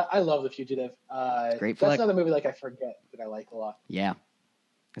 I love The Fugitive. Great flick. That's another movie I forget that I like a lot. Yeah,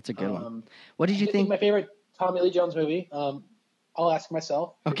 that's a good one. What did you think? My favorite Tommy Lee Jones movie. I'll ask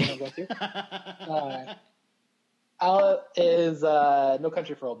myself. Okay. I'm going to. Is No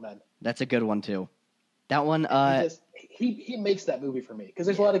Country for Old Men. That's a good one too. That one. He makes that movie for me because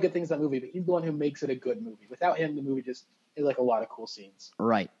there's a lot of good things in that movie, but he's the one who makes it a good movie. Without him, the movie just is a lot of cool scenes.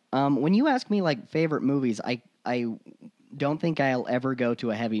 Right. When you ask me favorite movies, I don't think I'll ever go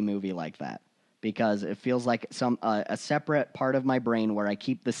to a heavy movie like that because it feels like a separate part of my brain where I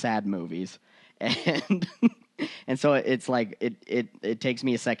keep the sad movies, and and so it's it takes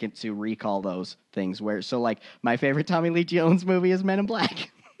me a second to recall those things. My favorite Tommy Lee Jones movie is Men in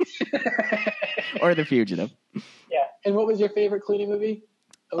Black, or The Fugitive. Yeah. And what was your favorite Clooney movie?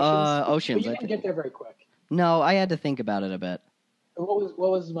 Oceans. But you didn't get there very quick. No, I had to think about it a bit. What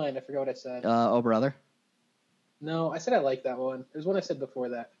was mine? I forgot what I said. Oh, Brother. No, I said I liked that one. There's one I said before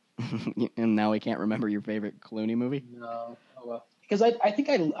that. And now we can't remember your favorite Clooney movie? No. Oh well. Because I think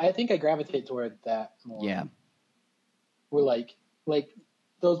I gravitate toward that more. Yeah. Where like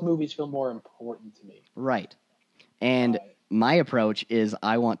those movies feel more important to me. Right. And my approach is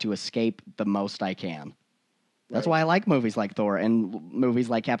I want to escape the most I can. That's why I like movies like Thor and movies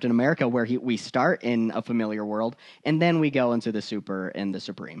like Captain America, where we start in a familiar world and then we go into the super and the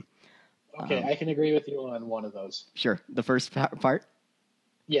supreme. Okay, I can agree with you on one of those. Sure. The first part?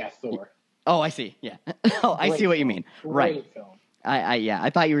 Yeah, Thor. Oh, I see. Yeah. Oh, I see what you mean. Right. Film. I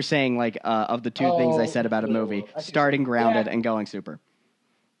thought you were saying like of the two things I said about a movie, starting grounded and going super.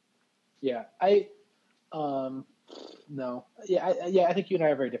 Yeah, no. Yeah, I think you and I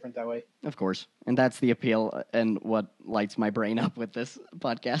are very different that way. Of course. And that's the appeal and what lights my brain up with this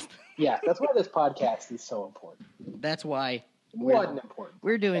podcast. Yeah, that's why this podcast is so important. That's why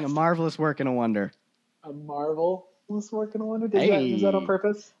we're doing a marvelous work and a wonder. A marvelous work and a wonder? Is that on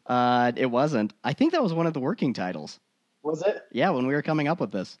purpose? It wasn't. I think that was one of the working titles. Was it? Yeah, when we were coming up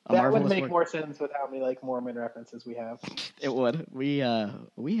with this. That would make more sense with how many Mormon references we have. It would. We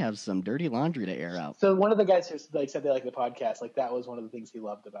have some dirty laundry to air out. So one of the guys who said they like the podcast, that was one of the things he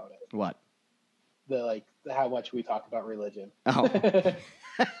loved about it. What? How much we talk about religion. Oh.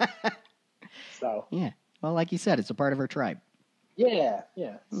 So. Yeah. Well, like you said, it's a part of our tribe. Yeah.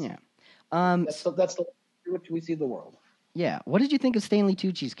 That's the way we see the world. Yeah. What did you think of Stanley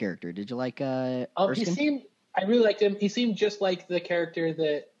Tucci's character? Did you like Erskine? I really liked him. He seemed just like the character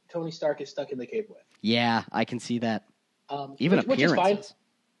that Tony Stark is stuck in the cave with. Yeah, I can see that. Even appearances. Which is fine.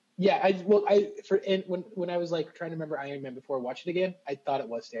 Yeah, when I was trying to remember Iron Man before watching it again, I thought it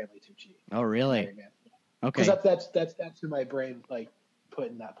was Stanley Tucci. Oh, really? Iron Man. Okay. Because that's who my brain put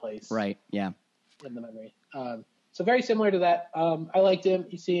in that place. Right. Yeah. In the memory. So very similar to that. I liked him.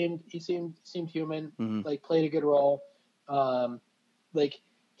 He seemed human. Mm-hmm. Played a good role.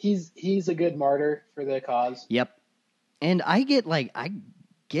 He's a good martyr for the cause. Yep. And I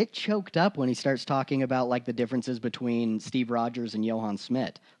get choked up when he starts talking about the differences between Steve Rogers and Johann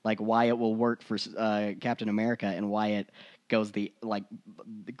Schmidt, why it will work for Captain America and why it goes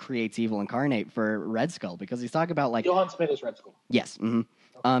creates evil incarnate for Red Skull, because he's talking about Johann Schmidt is Red Skull. Yes. Mm-hmm.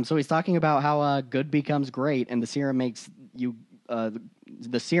 Okay. So he's talking about how good becomes great, and the serum makes you.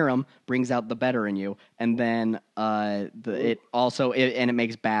 The serum brings out the better in you, and then it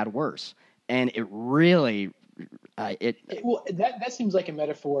makes bad worse, and it really that seems like a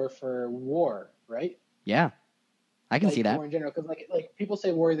metaphor for war, right? Yeah, I can see that. War in general, because people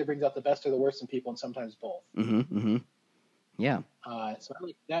say war either brings out the best or the worst in people, and sometimes both. Mm-hmm. Mm-hmm. Yeah. So I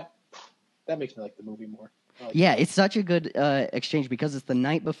like that. That makes me like the movie more. Yeah, it's such a good exchange because it's the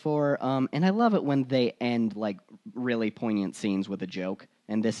night before, and I love it when they end really poignant scenes with a joke,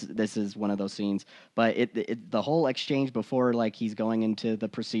 and this is one of those scenes. But the whole exchange before he's going into the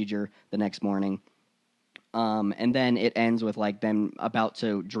procedure the next morning, and then it ends with them about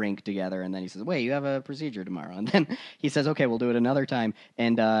to drink together, and then he says, "Wait, you have a procedure tomorrow," and then he says, "Okay, we'll do it another time."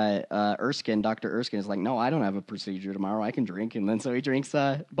 And Dr. Erskine is like, "No, I don't have a procedure tomorrow. I can drink," and then so he drinks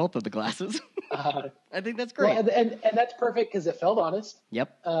both of the glasses. I think that's great, and that's perfect because it felt honest.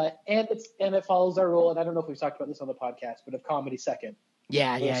 Yep. And it follows our rule, and I don't know if we've talked about this on the podcast, but of comedy second.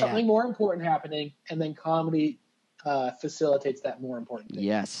 Yeah. Something more important happening, and then comedy facilitates that more important thing.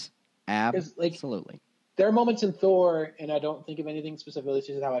 Yes, absolutely. There are moments in Thor, and I don't think of anything specifically. This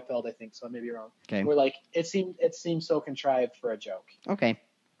is how I felt, I think, so I may be wrong. Okay. Where it seemed so contrived for a joke. Okay.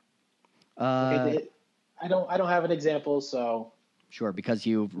 I don't have an example, so. Sure, because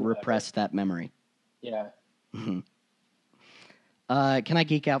you've repressed that memory. Yeah. Mm-hmm. Can I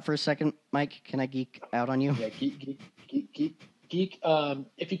geek out for a second, Mike? Can I geek out on you? Yeah, geek.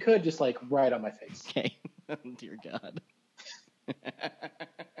 If you could, just right on my face. Okay. Dear God.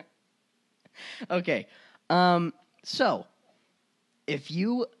 Okay. So, if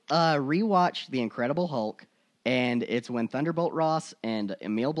you rewatch The Incredible Hulk, and it's when Thunderbolt Ross and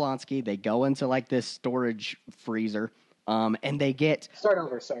Emil Blonsky, they go into this storage freezer, and they get... Start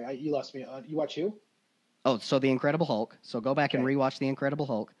over. Sorry, you lost me. You watch who? Oh, so The Incredible Hulk. So go back and rewatch The Incredible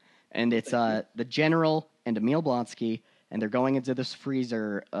Hulk, and it's the General and Emil Blonsky, and they're going into this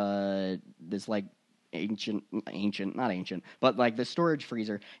freezer, this not ancient, but the storage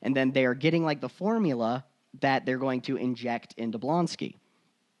freezer, and then they're getting the formula that they're going to inject into Blonsky.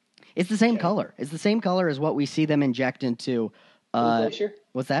 It's the same color. It's the same color as what we see them inject into. Blue Glacier?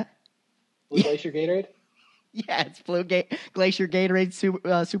 What's that? Blue Glacier Gatorade? Yeah, it's Blue Glacier Gatorade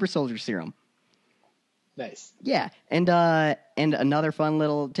Super Soldier Serum. Nice. Yeah, and another fun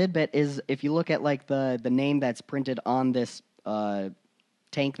little tidbit is if you look at the name that's printed on this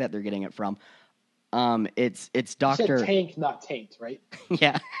tank that they're getting it from, It's You said Doctor. tank, not taint, right?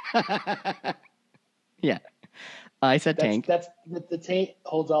 Yeah. Yeah. I said tank. That's the taint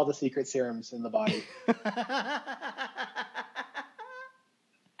holds all the secret serums in the body.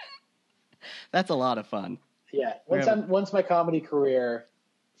 That's a lot of fun. Yeah. Once my comedy career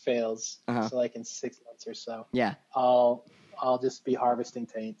fails, Uh-huh. so like in 6 months or so, Yeah. I'll just be harvesting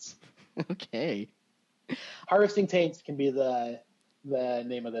taints. Okay. Harvesting taints can be the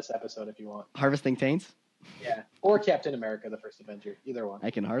name of this episode if you want. Harvesting taints? Yeah. Or Captain America, the First Avenger. Either one. I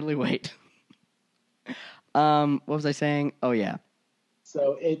can hardly wait. What was I saying? Oh yeah.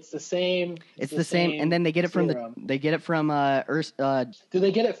 So it's the same. It's the same, and then they get it from serum. Do they get it from Do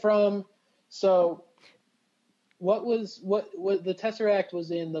they get it from? So, what the Tesseract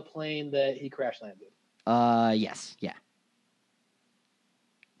was in the plane that he crash landed? Yes, yeah.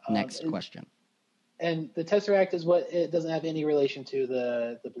 Next question. And the Tesseract is what it doesn't have any relation to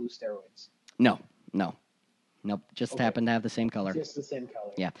the blue steroids. No. Nope. Just happened to have the same color. Just the same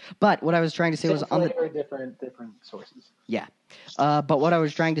color. Yeah. But what I was trying to say same was flavor, on the different sources. Yeah. But what I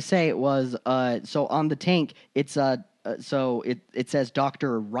was trying to say was so on the tank it's so it says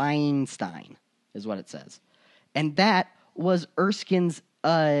Dr. Reinstein is what it says. And that was Erskine's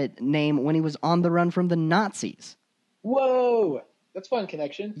name when he was on the run from the Nazis. Whoa! That's fun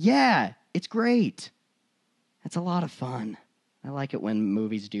connection. Yeah, it's great. That's a lot of fun. I like it when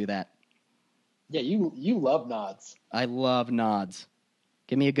movies do that. Yeah, you love nods. I love nods.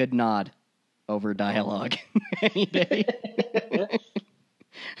 Give me a good nod over dialogue any day.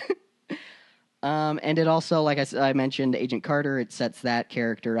 And it also, like I mentioned, Agent Carter. It sets that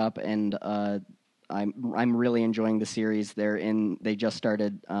character up, and I'm really enjoying the series. They just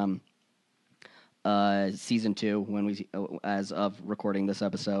started season 2 as of recording this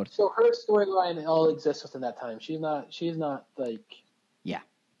episode. So her storyline all exists within that time. She's not like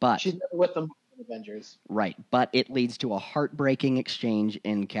but she's never with the Avengers. Right, but it leads to a heartbreaking exchange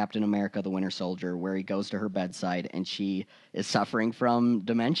in Captain America: The Winter Soldier, where he goes to her bedside and she is suffering from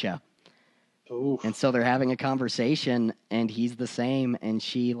dementia. Oof. And so they're having a conversation, and he's the same, and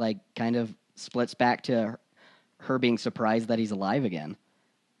she like kind of splits back to her being surprised that he's alive again.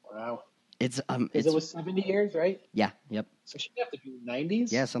 Wow. It was 70 years, right? Yeah, yep. So she'd have to be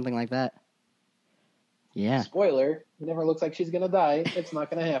 90s? Yeah, something like that. Yeah. Spoiler, it never looks like she's going to die. It's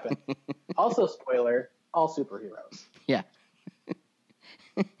not going to happen. Also, spoiler, all superheroes. Yeah.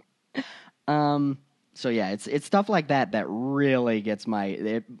 So yeah, it's stuff like that that really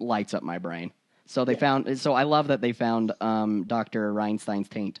it lights up my brain. So so I love that they found Dr. Reinstein's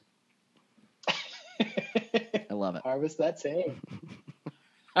taint. I love it. Harvest that taint.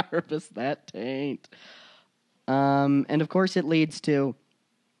 Harvest that taint. And of course it leads to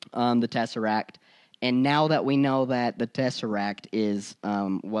the Tesseract. And now that we know that the Tesseract is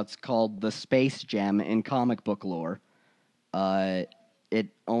what's called the Space Gem in comic book lore, it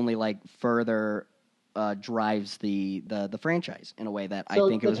only like further drives the franchise in a way that I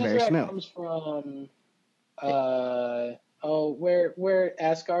think it was very smooth. Comes from where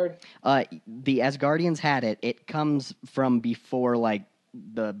Asgard? The Asgardians had it. It comes from before like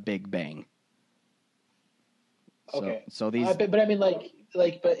the Big Bang. Okay. So these, but I mean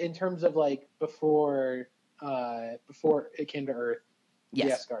but in terms of like before it came to Earth,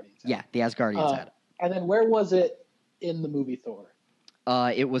 yes. The Asgardians. Yeah, the Asgardians had it. And then where was it in the movie Thor?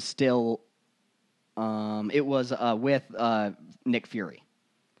 It was still, with Nick Fury.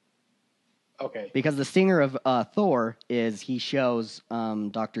 Okay. Because the stinger of Thor is he shows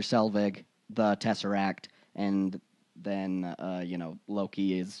Dr. Selvig the Tesseract, and then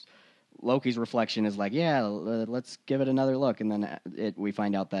Loki's reflection is like, yeah, let's give it another look, and then we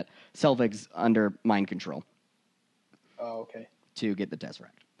find out that Selvig's under mind control. Oh, okay. To get the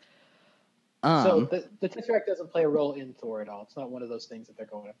Tesseract. So the Tesseract doesn't play a role in Thor at all. It's not one of those things that they're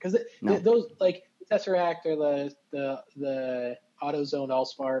going up because those like the Tesseract or the AutoZone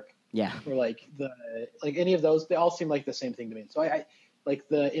Allspark, or like any of those, they all seem like the same thing to me. So I like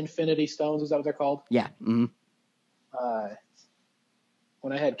the Infinity Stones. Is that what they're called? Yeah. Mm-hmm.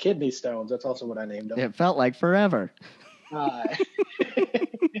 When I had kidney stones, that's also what I named them. It felt like forever.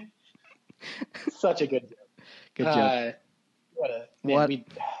 Such a good joke. Good joke. We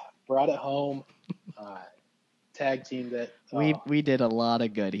brought it home. Tag teamed it. We did a lot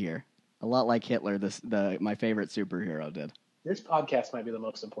of good here. A lot like Hitler, my favorite superhero did. This podcast might be the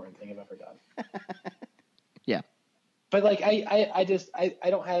most important thing I've ever done. Yeah. But like I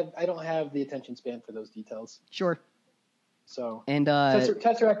don't have the attention span for those details. Sure. So and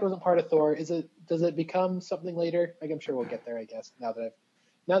Tesseract wasn't part of Thor. Does it become something later? Like I'm sure we'll get there. I guess now that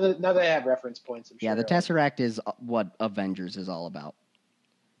I have reference points. I'm sure the Tesseract is what Avengers is all about.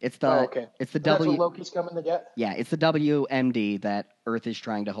 It's the That's what Loki's coming to get. Yeah, it's the WMD that Earth is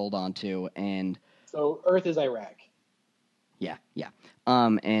trying to hold on to, and so Earth is Iraq. Yeah.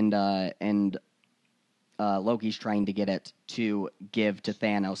 Loki's trying to get it to give to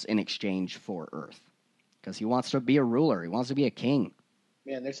Thanos in exchange for Earth, because he wants to be a ruler. He wants to be a king.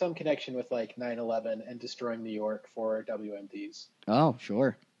 Man, there's some connection with like 9/11 and destroying New York for WMDs. Oh,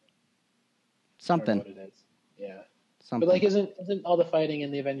 sure. Something. I don't know what it is. Yeah. Something. But like, isn't all the fighting in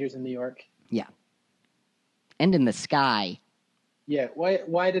the Avengers in New York? Yeah. And in the sky. Yeah.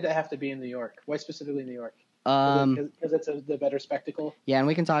 Why did it have to be in New York? Why specifically New York? Because it's the better spectacle. Yeah, and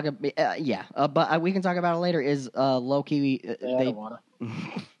we can talk. But we can talk about it later. Is Loki? I don't wanna.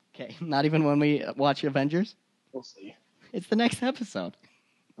 Okay, not even when we watch Avengers. We'll see. It's the next episode.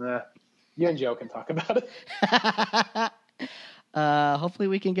 You and Joe can talk about it. Hopefully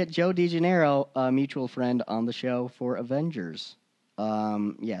we can get Joe DeGeneres, a mutual friend, on the show for Avengers.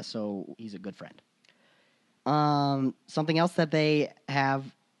 So he's a good friend. Something else that they have,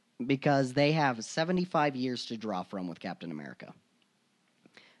 because they have 75 years to draw from with Captain America.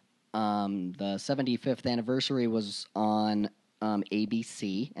 The 75th anniversary was on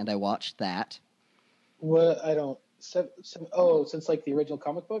ABC, and I watched that. What? I don't... since like the original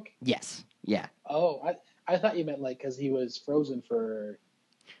comic book? Yes. Yeah. Oh, I thought you meant like because he was frozen for...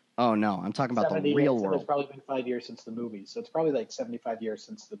 Oh, no. I'm talking about the real world. It's probably been 5 years since the movie, so it's probably like 75 years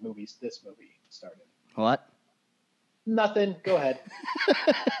since this movie started. What? Nothing. Go ahead.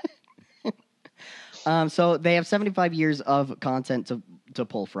 So they have 75 years of content to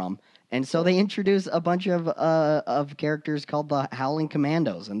pull from, and so they introduce a bunch of characters called the Howling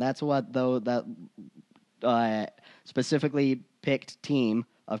Commandos, and that's what that specifically picked team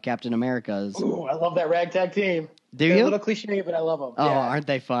of Captain America's. Ooh, I love that ragtag team. They're you? A little cliche, but I love them. Oh, yeah. Aren't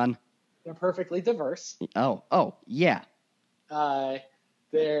they fun? They're perfectly diverse. Oh, yeah.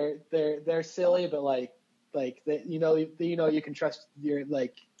 They're silly, but like you can trust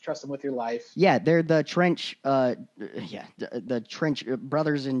them with your life. Yeah, they're the trench. The trench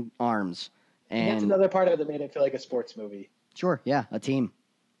brothers in arms. And that's another part of it that made it feel like a sports movie. Sure, yeah, a team.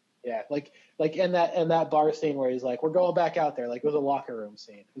 Yeah, like in that bar scene where he's like, "We're going back out there." Like it was a locker room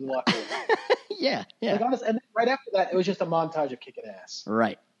scene. It was a locker room. Yeah. Like honestly, and right after that, it was just a montage of kicking ass.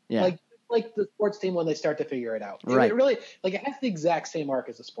 Right. Yeah. Like the sports team when they start to figure it out. Right. It really it has the exact same arc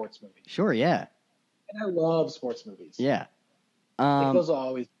as a sports movie. Sure. Yeah. And I love sports movies. Yeah. Those are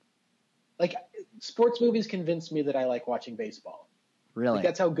always sports movies convince me that I like watching baseball. Really?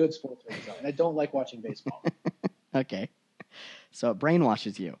 That's how good sports movies are. And I don't like watching baseball. Okay. So it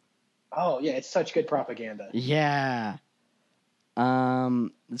brainwashes you. Oh, yeah. It's such good propaganda. Yeah.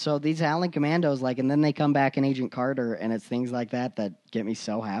 So these Howling Commandos, and then they come back in Agent Carter, and it's things like that get me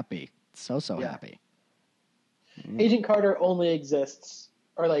so happy. So happy. Agent Carter only exists,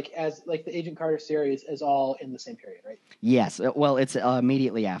 or as the Agent Carter series is all in the same period, right? Yes. Well, it's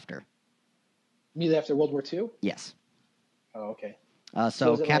immediately after. Immediately after World War II? Yes. Oh, okay.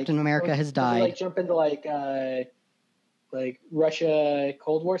 So Captain America has died. Does it jump into Russia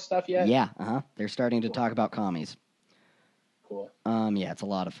Cold War stuff yet? Yeah. They're starting to talk about commies. Cool. Yeah, it's a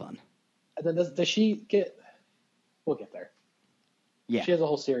lot of fun. And then does she get? We'll get there. Yeah. She has a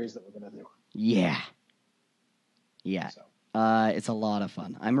whole series that we're gonna do. Yeah. Yeah. So. It's a lot of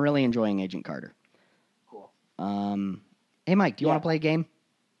fun. I'm really enjoying Agent Carter. Cool. Hey, Mike, do you want to play a game?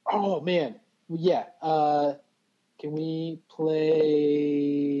 Oh man, yeah. Can we play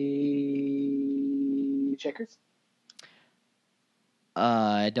checkers?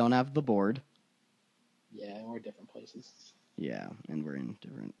 I don't have the board. Yeah, we're different places. Yeah, and we're in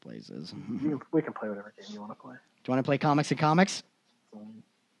different places. We can play whatever game you want to play. Do you want to play Comics and Comics?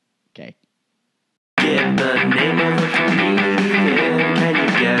 Okay. Get the name of the comedian. Can you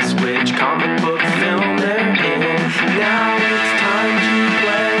guess which comic book film they're in? Now it's time to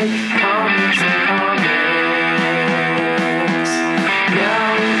play Comics and Comics.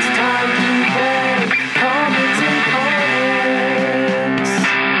 Now it's time to play Comics and Comics.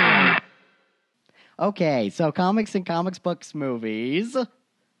 Okay, so Comics and Comics Books Movies.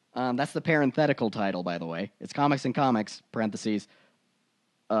 That's the parenthetical title, by the way. It's Comics and Comics, parentheses,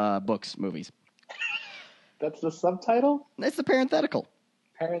 Books Movies. That's the subtitle? It's the parenthetical.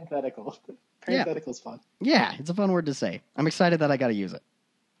 Parenthetical. Parenthetical's fun. Yeah, it's a fun word to say. I'm excited that I got to use it.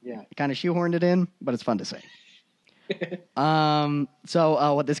 Yeah. I kind of shoehorned it in, but it's fun to say.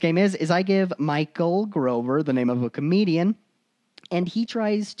 So what this game is I give Michael Grover the name of a comedian, and he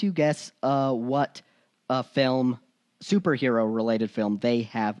tries to guess what film, superhero-related film, they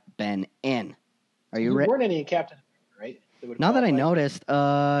have been in. Are you ready? There weren't any in Captain America, right? Now that I noticed,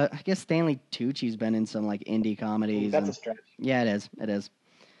 I guess Stanley Tucci's been in some indie comedies. That's a stretch. Yeah, it is. It is.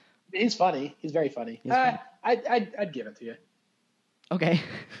 He's funny. He's very funny. I'd give it to you. Okay,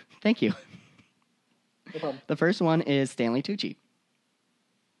 thank you. No problem. The first one is Stanley Tucci.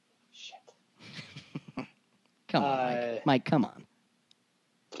 Shit. Come on, Mike. Mike, come on.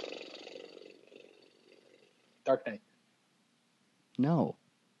 Dark Knight. No,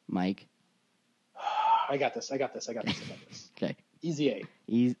 Mike. I got this. Okay. Easy A.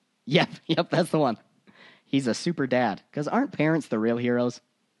 Yep, that's the one. He's a super dad. Because aren't parents the real heroes?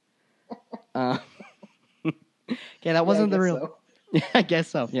 Okay, that wasn't the real. So. I guess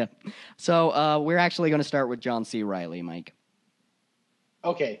so, yeah. So we're actually going to start with John C. Reilly, Mike.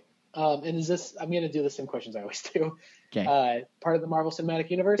 Okay. And is this, I'm going to do the same questions I always do. Okay. Part of the Marvel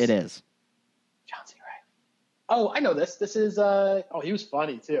Cinematic Universe? It is. John C. Reilly. Oh, I know this. This is, he was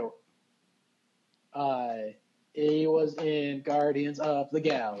funny too. He was in Guardians of the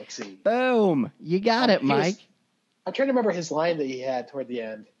Galaxy. Boom! You got it, Mike. I'm trying to remember his line that he had toward the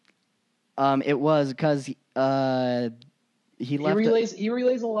end. It was because he left. He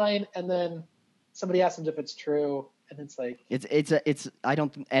relays a line, and then somebody asks him if it's true, and it's like it's. I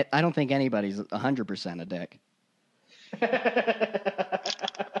don't think anybody's 100% a dick.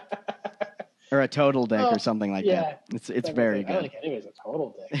 Or a total dick or something like that. It's very good. I don't think anybody's a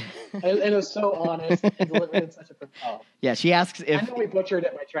total dick. And it was so honest and delivered in such a Yeah, she asks if... I know we butchered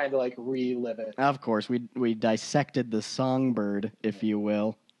it by trying to like relive it. Of course, we dissected the songbird, if you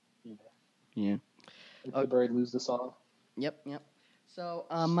will. Yeah. Did the bird lose the song? Yep. So,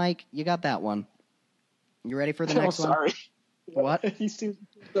 Mike, you got that one. You ready for the next one? Sorry. What? You seem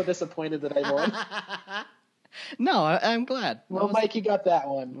so disappointed that I won. No, I'm glad. Well, Mike, you got that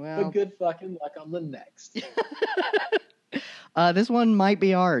one. Well, but good fucking luck on the next. This one might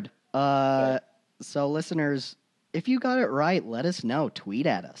be hard. Okay. So, listeners, if you got it right, let us know. Tweet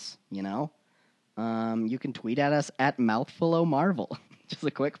at us, you know? You can tweet at us at MouthfulO'Marvel. Just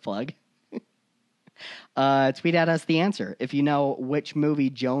a quick plug. Tweet at us the answer if you know which movie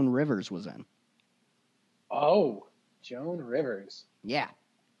Joan Rivers was in. Oh, Joan Rivers. Yeah.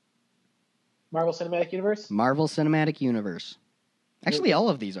 Marvel Cinematic Universe? Marvel Cinematic Universe. Actually, all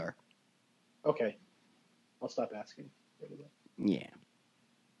of these are. Okay. I'll stop asking. Yeah.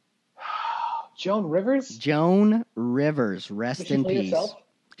 Joan Rivers? Joan Rivers. Rest in peace. Herself?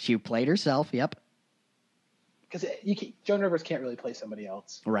 She played herself, yep. Because Joan Rivers can't really play somebody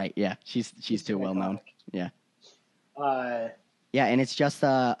else. Right, yeah. She's too well known. Yeah. Yeah, and it's just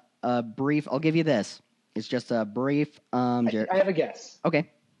a brief... I'll give you this. It's just a brief... I have a guess. Okay.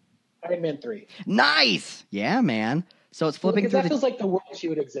 Iron Man 3. Nice! Yeah, man. So it's flipping through that feels like the world she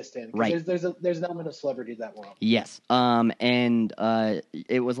would exist in. Right. There's an element of celebrity to that world. Yes. And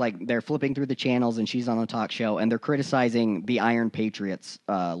it was like they're flipping through the channels and she's on a talk show and they're criticizing the Iron Patriots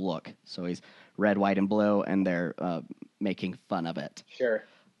look. So he's red, white, and blue, and they're making fun of it. Sure.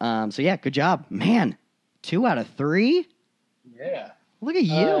 So yeah, good job. Man, 2 out of 3? Yeah. Look at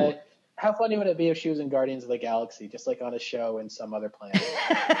you. How funny would it be if she was in Guardians of the Galaxy, just like on a show in some other planet?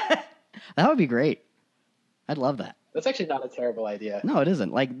 That would be great. I'd love that. That's actually not a terrible idea. No, it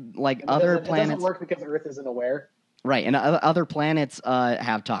isn't. Like other planets. It doesn't work because Earth isn't aware. Right, and other planets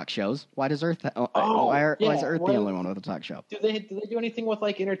have talk shows. Why does Earth? Why is Earth the only one with a talk show? Do they do anything with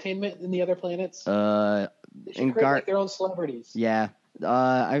like entertainment in the other planets? They should create like their own celebrities. Yeah,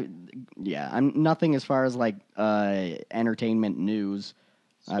 I'm nothing as far as like entertainment news.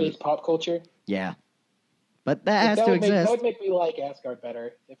 Space pop culture. Yeah, but that has to exist. That would make me like Asgard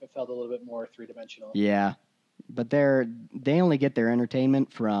better if it felt a little bit more 3-dimensional. Yeah, but they only get their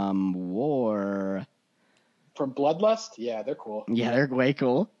entertainment from war. From Bloodlust? Yeah, they're cool. Yeah, they're way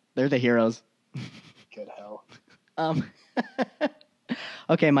cool. They're the heroes. Good hell.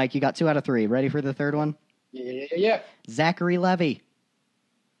 Okay, Mike, you got 2 out of 3. Ready for the third one? Yeah. Zachary Levi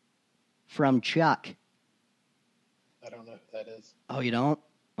from Chuck. I don't know who that is. Oh, you don't?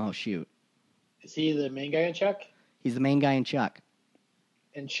 Oh, shoot. Is he the main guy in Chuck? He's the main guy in Chuck.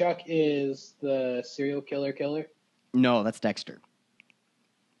 And Chuck is the serial killer? No, that's Dexter.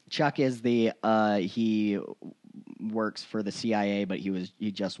 Chuck is the he works for the CIA, but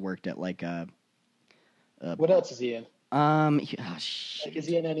he just worked at like a what else is he in? Shit. Like, is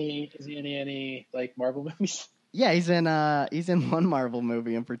he in any like Marvel movies? Yeah, he's in one Marvel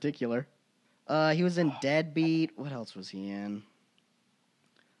movie in particular. He was in Deadbeat. What else was he in?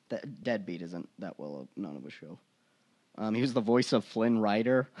 Deadbeat isn't that well known of a show. He was the voice of Flynn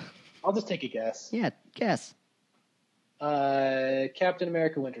Rider. I'll just take a guess. Yeah, guess. Captain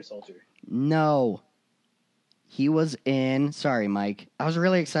America Winter Soldier. No. He was in... Sorry, Mike. I was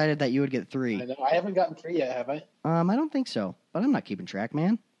really excited that you would get 3. I know. I haven't gotten 3 yet, have I? I don't think so. But I'm not keeping track,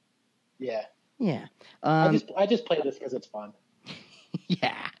 man. Yeah. Yeah. I just play this because it's fun.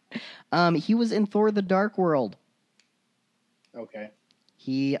 Yeah. He was in Thor: The Dark World. Okay.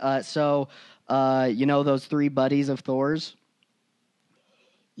 He you know those three buddies of Thor's?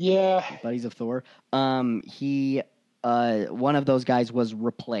 Yeah. Buddies of Thor. He one of those guys was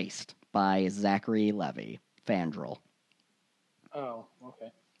replaced by Zachary Levi Fandral. Oh,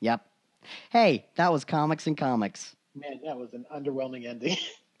 okay. Yep. Hey, that was Comics and Comics. Man, that was an underwhelming ending.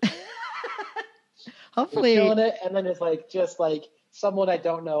 Hopefully, We're killing it, and then it's like just like someone I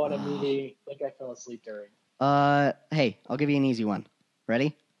don't know in a movie. Like I fell asleep during. hey, I'll give you an easy one.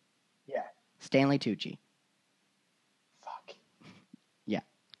 Ready? Yeah. Stanley Tucci. Fuck. Yeah.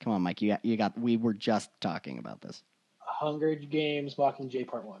 Come on, Mike. You got. We were just talking about this. Hunger Games Mockingjay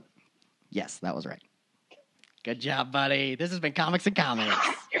Part 1. Yes, that was right. Good job, buddy. This has been Comics and Comics.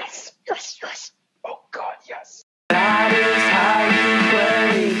 Yes, yes, yes. Oh God, yes. That is how you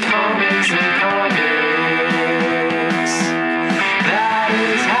play comics and comics. That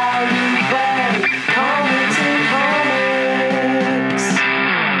is how you play comics and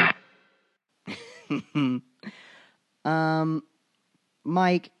comics.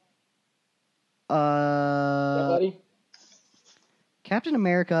 Mike. Yeah, buddy. Captain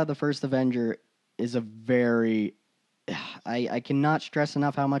America: The First Avenger is a very. I cannot stress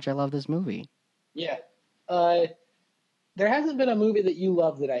enough how much I love this movie. Yeah. There hasn't been a movie that you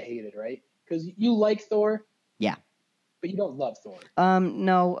love that I hated, right? Because you like Thor. Yeah. But you don't love Thor.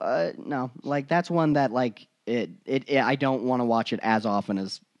 No. Like that's one that like it I don't want to watch it as often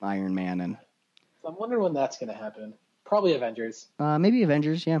as Iron Man and. So I'm wondering when that's gonna happen. Probably Avengers. Maybe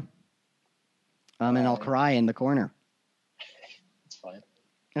Avengers, yeah. And I'll cry in the corner. It's fine.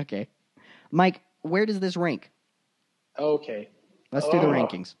 Okay. Mike, where does this rank? Okay. Let's do the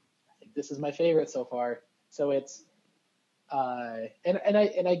rankings. I think this is my favorite so far. So it's and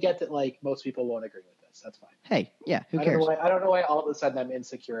I get that like most people won't agree with this. That's fine. Hey, yeah, who cares? I don't know why all of a sudden I'm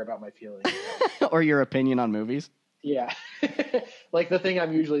insecure about my feelings. Or your opinion on movies? Yeah. Like the thing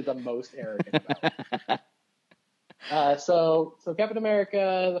I'm usually the most arrogant about. So Captain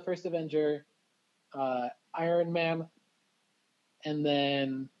America, the First Avenger, Iron Man, and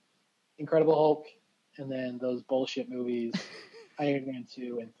then Incredible Hulk, and then those bullshit movies, Iron Man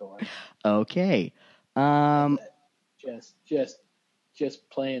 2 and Thor. Okay. Just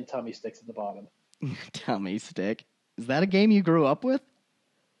playing tummy sticks at the bottom. Tummy stick. Is that a game you grew up with?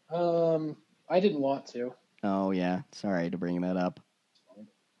 I didn't want to. Oh, yeah. Sorry to bring that up.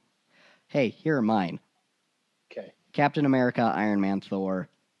 Hey, here are mine. Okay. Captain America, Iron Man, Thor,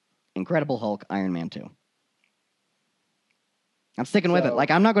 Incredible Hulk, Iron Man 2. I'm sticking with it. Like,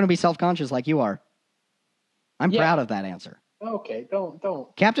 I'm not going to be self-conscious like you are. I'm proud of that answer. Okay,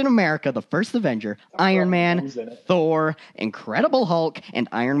 don't. Captain America, the First Avenger, Iron Man, Thor, Incredible Hulk, and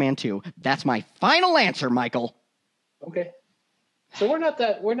Iron Man 2. That's my final answer, Michael. Okay. So we're not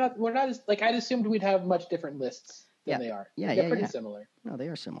as, like, I'd assumed we'd have much different lists than they are. They're pretty similar. No, they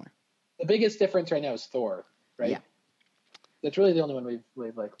are similar. The biggest difference right now is Thor, right? Yeah. That's really the only one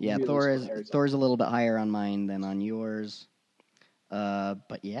we've like. Yeah, really Thor's a little bit higher on mine than on yours.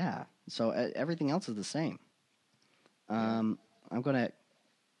 But yeah, so everything else is the same. I'm gonna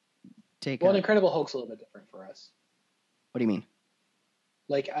take. Well, Incredible Hulk's a little bit different for us. What do you mean?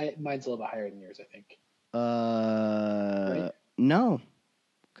 Like, mine's a little bit higher than yours, I think. Right? No,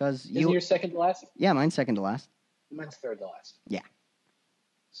 because yours second to last? Yeah, mine's second to last. Mine's third to last. Yeah.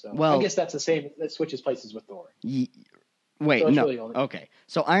 So I guess that's the same. That switches places with Thor. Wait, no. Really okay,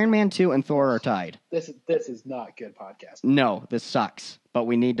 so Iron Man 2 and Thor are tied. This is not good podcasting. No, this sucks. But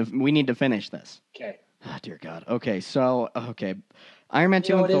we need to finish this. Okay. Oh, dear God. Okay, Iron Man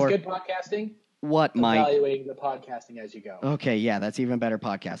 2 and Thor. It is good podcasting? What, Mike? Evaluating the podcasting as you go. Okay, yeah, that's even better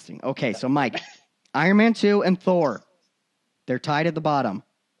podcasting. Okay, so Mike, Iron Man 2 and Thor, they're tied at the bottom,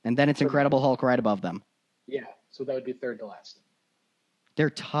 and then it's Incredible Hulk right above them. Yeah, so that would be third to last.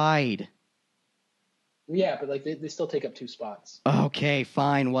 They're tied. Yeah, but like they still take up 2 spots. Okay,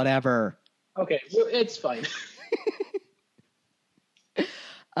 fine, whatever. Okay, well, it's fine.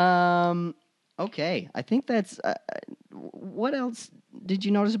 Okay, I think that's. What else did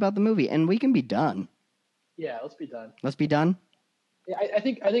you notice about the movie? And we can be done. Yeah, let's be done. Let's be done. Yeah, I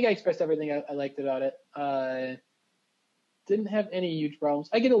think I expressed everything I liked about it. Didn't have any huge problems.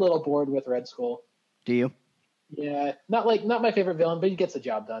 I get a little bored with Red Skull. Do you? Yeah, not my favorite villain, but he gets the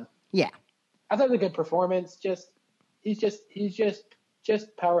job done. Yeah. I thought it was a good performance. He's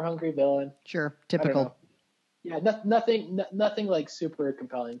just power hungry villain. Sure, typical. Yeah, nothing like super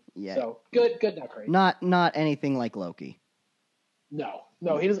compelling. Yeah. So good, not great. Not anything like Loki. No,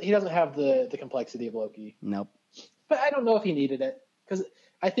 he doesn't have the complexity of Loki. Nope. But I don't know if he needed it, because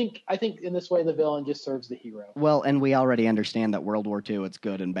I think in this way the villain just serves the hero. Well, and we already understand that World War II, it's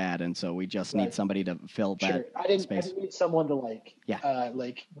good and bad, and so we just need somebody to fill that space. I didn't need someone to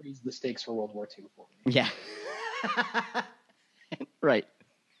raise the stakes for World War II for me. Yeah. Right.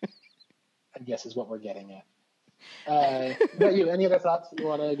 I guess is what we're getting at. But you, any other thoughts you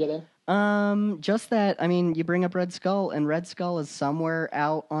want to get in? Just that, I mean, you bring up Red Skull, and Red Skull is somewhere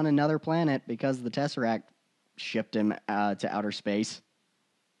out on another planet because the Tesseract shipped him to outer space.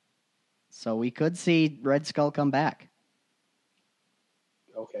 So we could see Red Skull come back.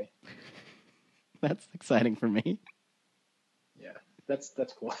 Okay. That's exciting for me. Yeah, that's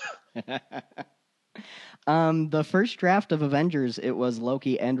cool. The first draft of Avengers, it was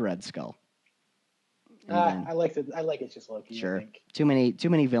Loki and Red Skull. I like it. I like it's just Loki. Sure. I think. Too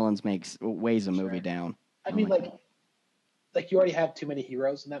many villains weighs a movie down. I mean, like you already have too many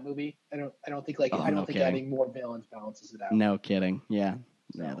heroes in that movie. I don't think adding more villains balances it out. No kidding. Yeah.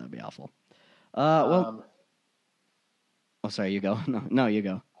 So. Yeah, that'd be awful. Oh, sorry. You go. No, you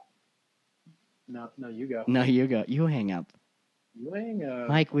go. No, you go. No, you go. You hang up. You hang up.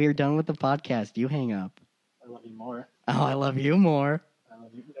 Mike, we are done with the podcast. You hang up. I love you more. Oh, I love you more. I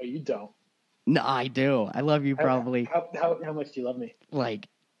love you. No, you don't. No, I do. I love you probably. How much do you love me? Like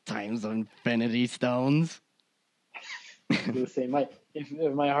times infinity stones. The same.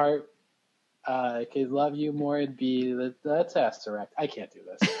 If my heart could love you more, it'd be the Tesseract. I can't do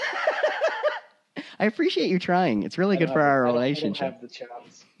this. I appreciate you trying. It's really good for our relationship. I don't have the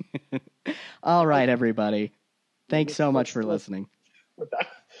chops. All right, everybody. Thanks so much for listening. We're done.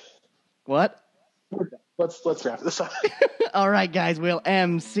 What? We're done. Let's wrap this up. All right, guys. We'll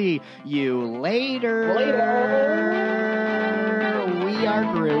MC you later. We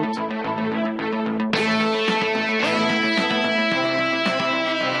are Groot.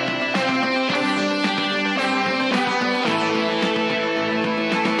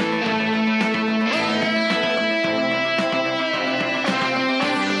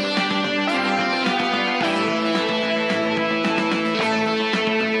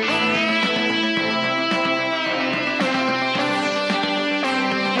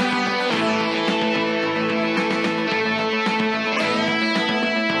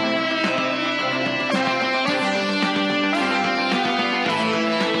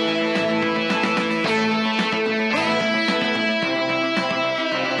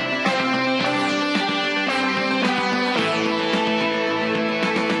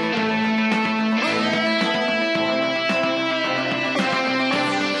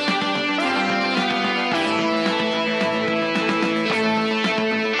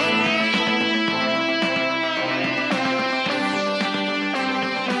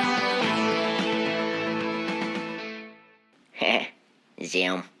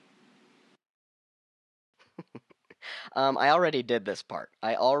 Zoom. I already did this part.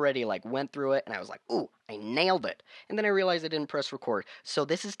 I already went through it and I was like, ooh, I nailed it. And then I realized I didn't press record. So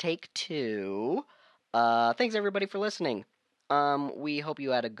this is take 2. Thanks everybody for listening. We hope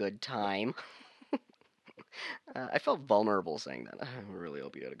you had a good time. I felt vulnerable saying that. I really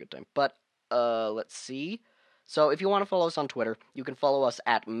hope you had a good time. But let's see. So if you want to follow us on Twitter, you can follow us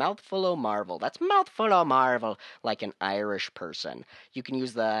at MouthfulO'Marvel. That's MouthfulO'Marvel, like an Irish person. You can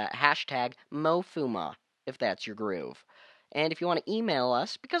use the hashtag MoFuma, if that's your groove. And if you want to email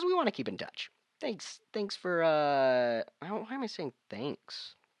us, because we want to keep in touch. Thanks for, why am I saying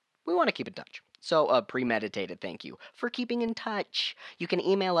thanks? We want to keep in touch. So, premeditated thank you for keeping in touch. You can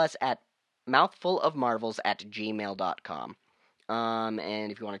email us at mouthfulofmarvels@gmail.com.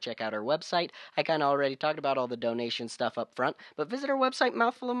 And if you want to check out our website, I kind of already talked about all the donation stuff up front, but visit our website,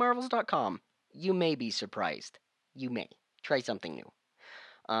 mouthfulofmarvels.com. You may be surprised. You may. Try something new.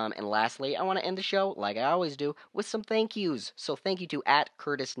 And lastly, I want to end the show, like I always do, with some thank yous. So thank you to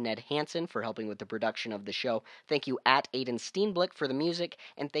 @Curtis Ned Hansen for helping with the production of the show. Thank you @Aiden Steenblick for the music.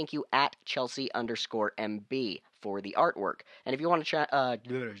 And thank you @Chelsea_MB for the artwork. And if you want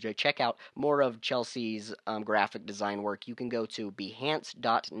to check out more of Chelsea's graphic design work, you can go to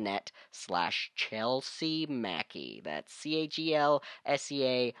behance.net/Chelsea Mackey. That's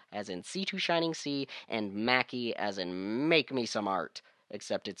CHELSEA as in C2 Shining C, and Mackey as in make me some art.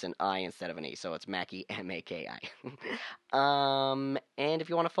 Except it's an I instead of an E, so it's Mackey, M-A-K-I. And if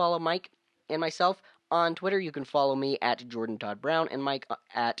you want to follow Mike and myself on Twitter, you can follow me @Jordan Todd Brown and Mike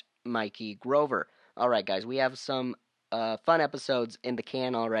 @Mikey Grover. All right, guys, we have some fun episodes in the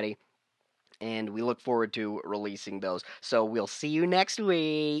can already, and we look forward to releasing those. So we'll see you next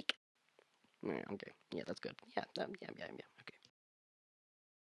week. Okay, yeah, that's good. Yeah.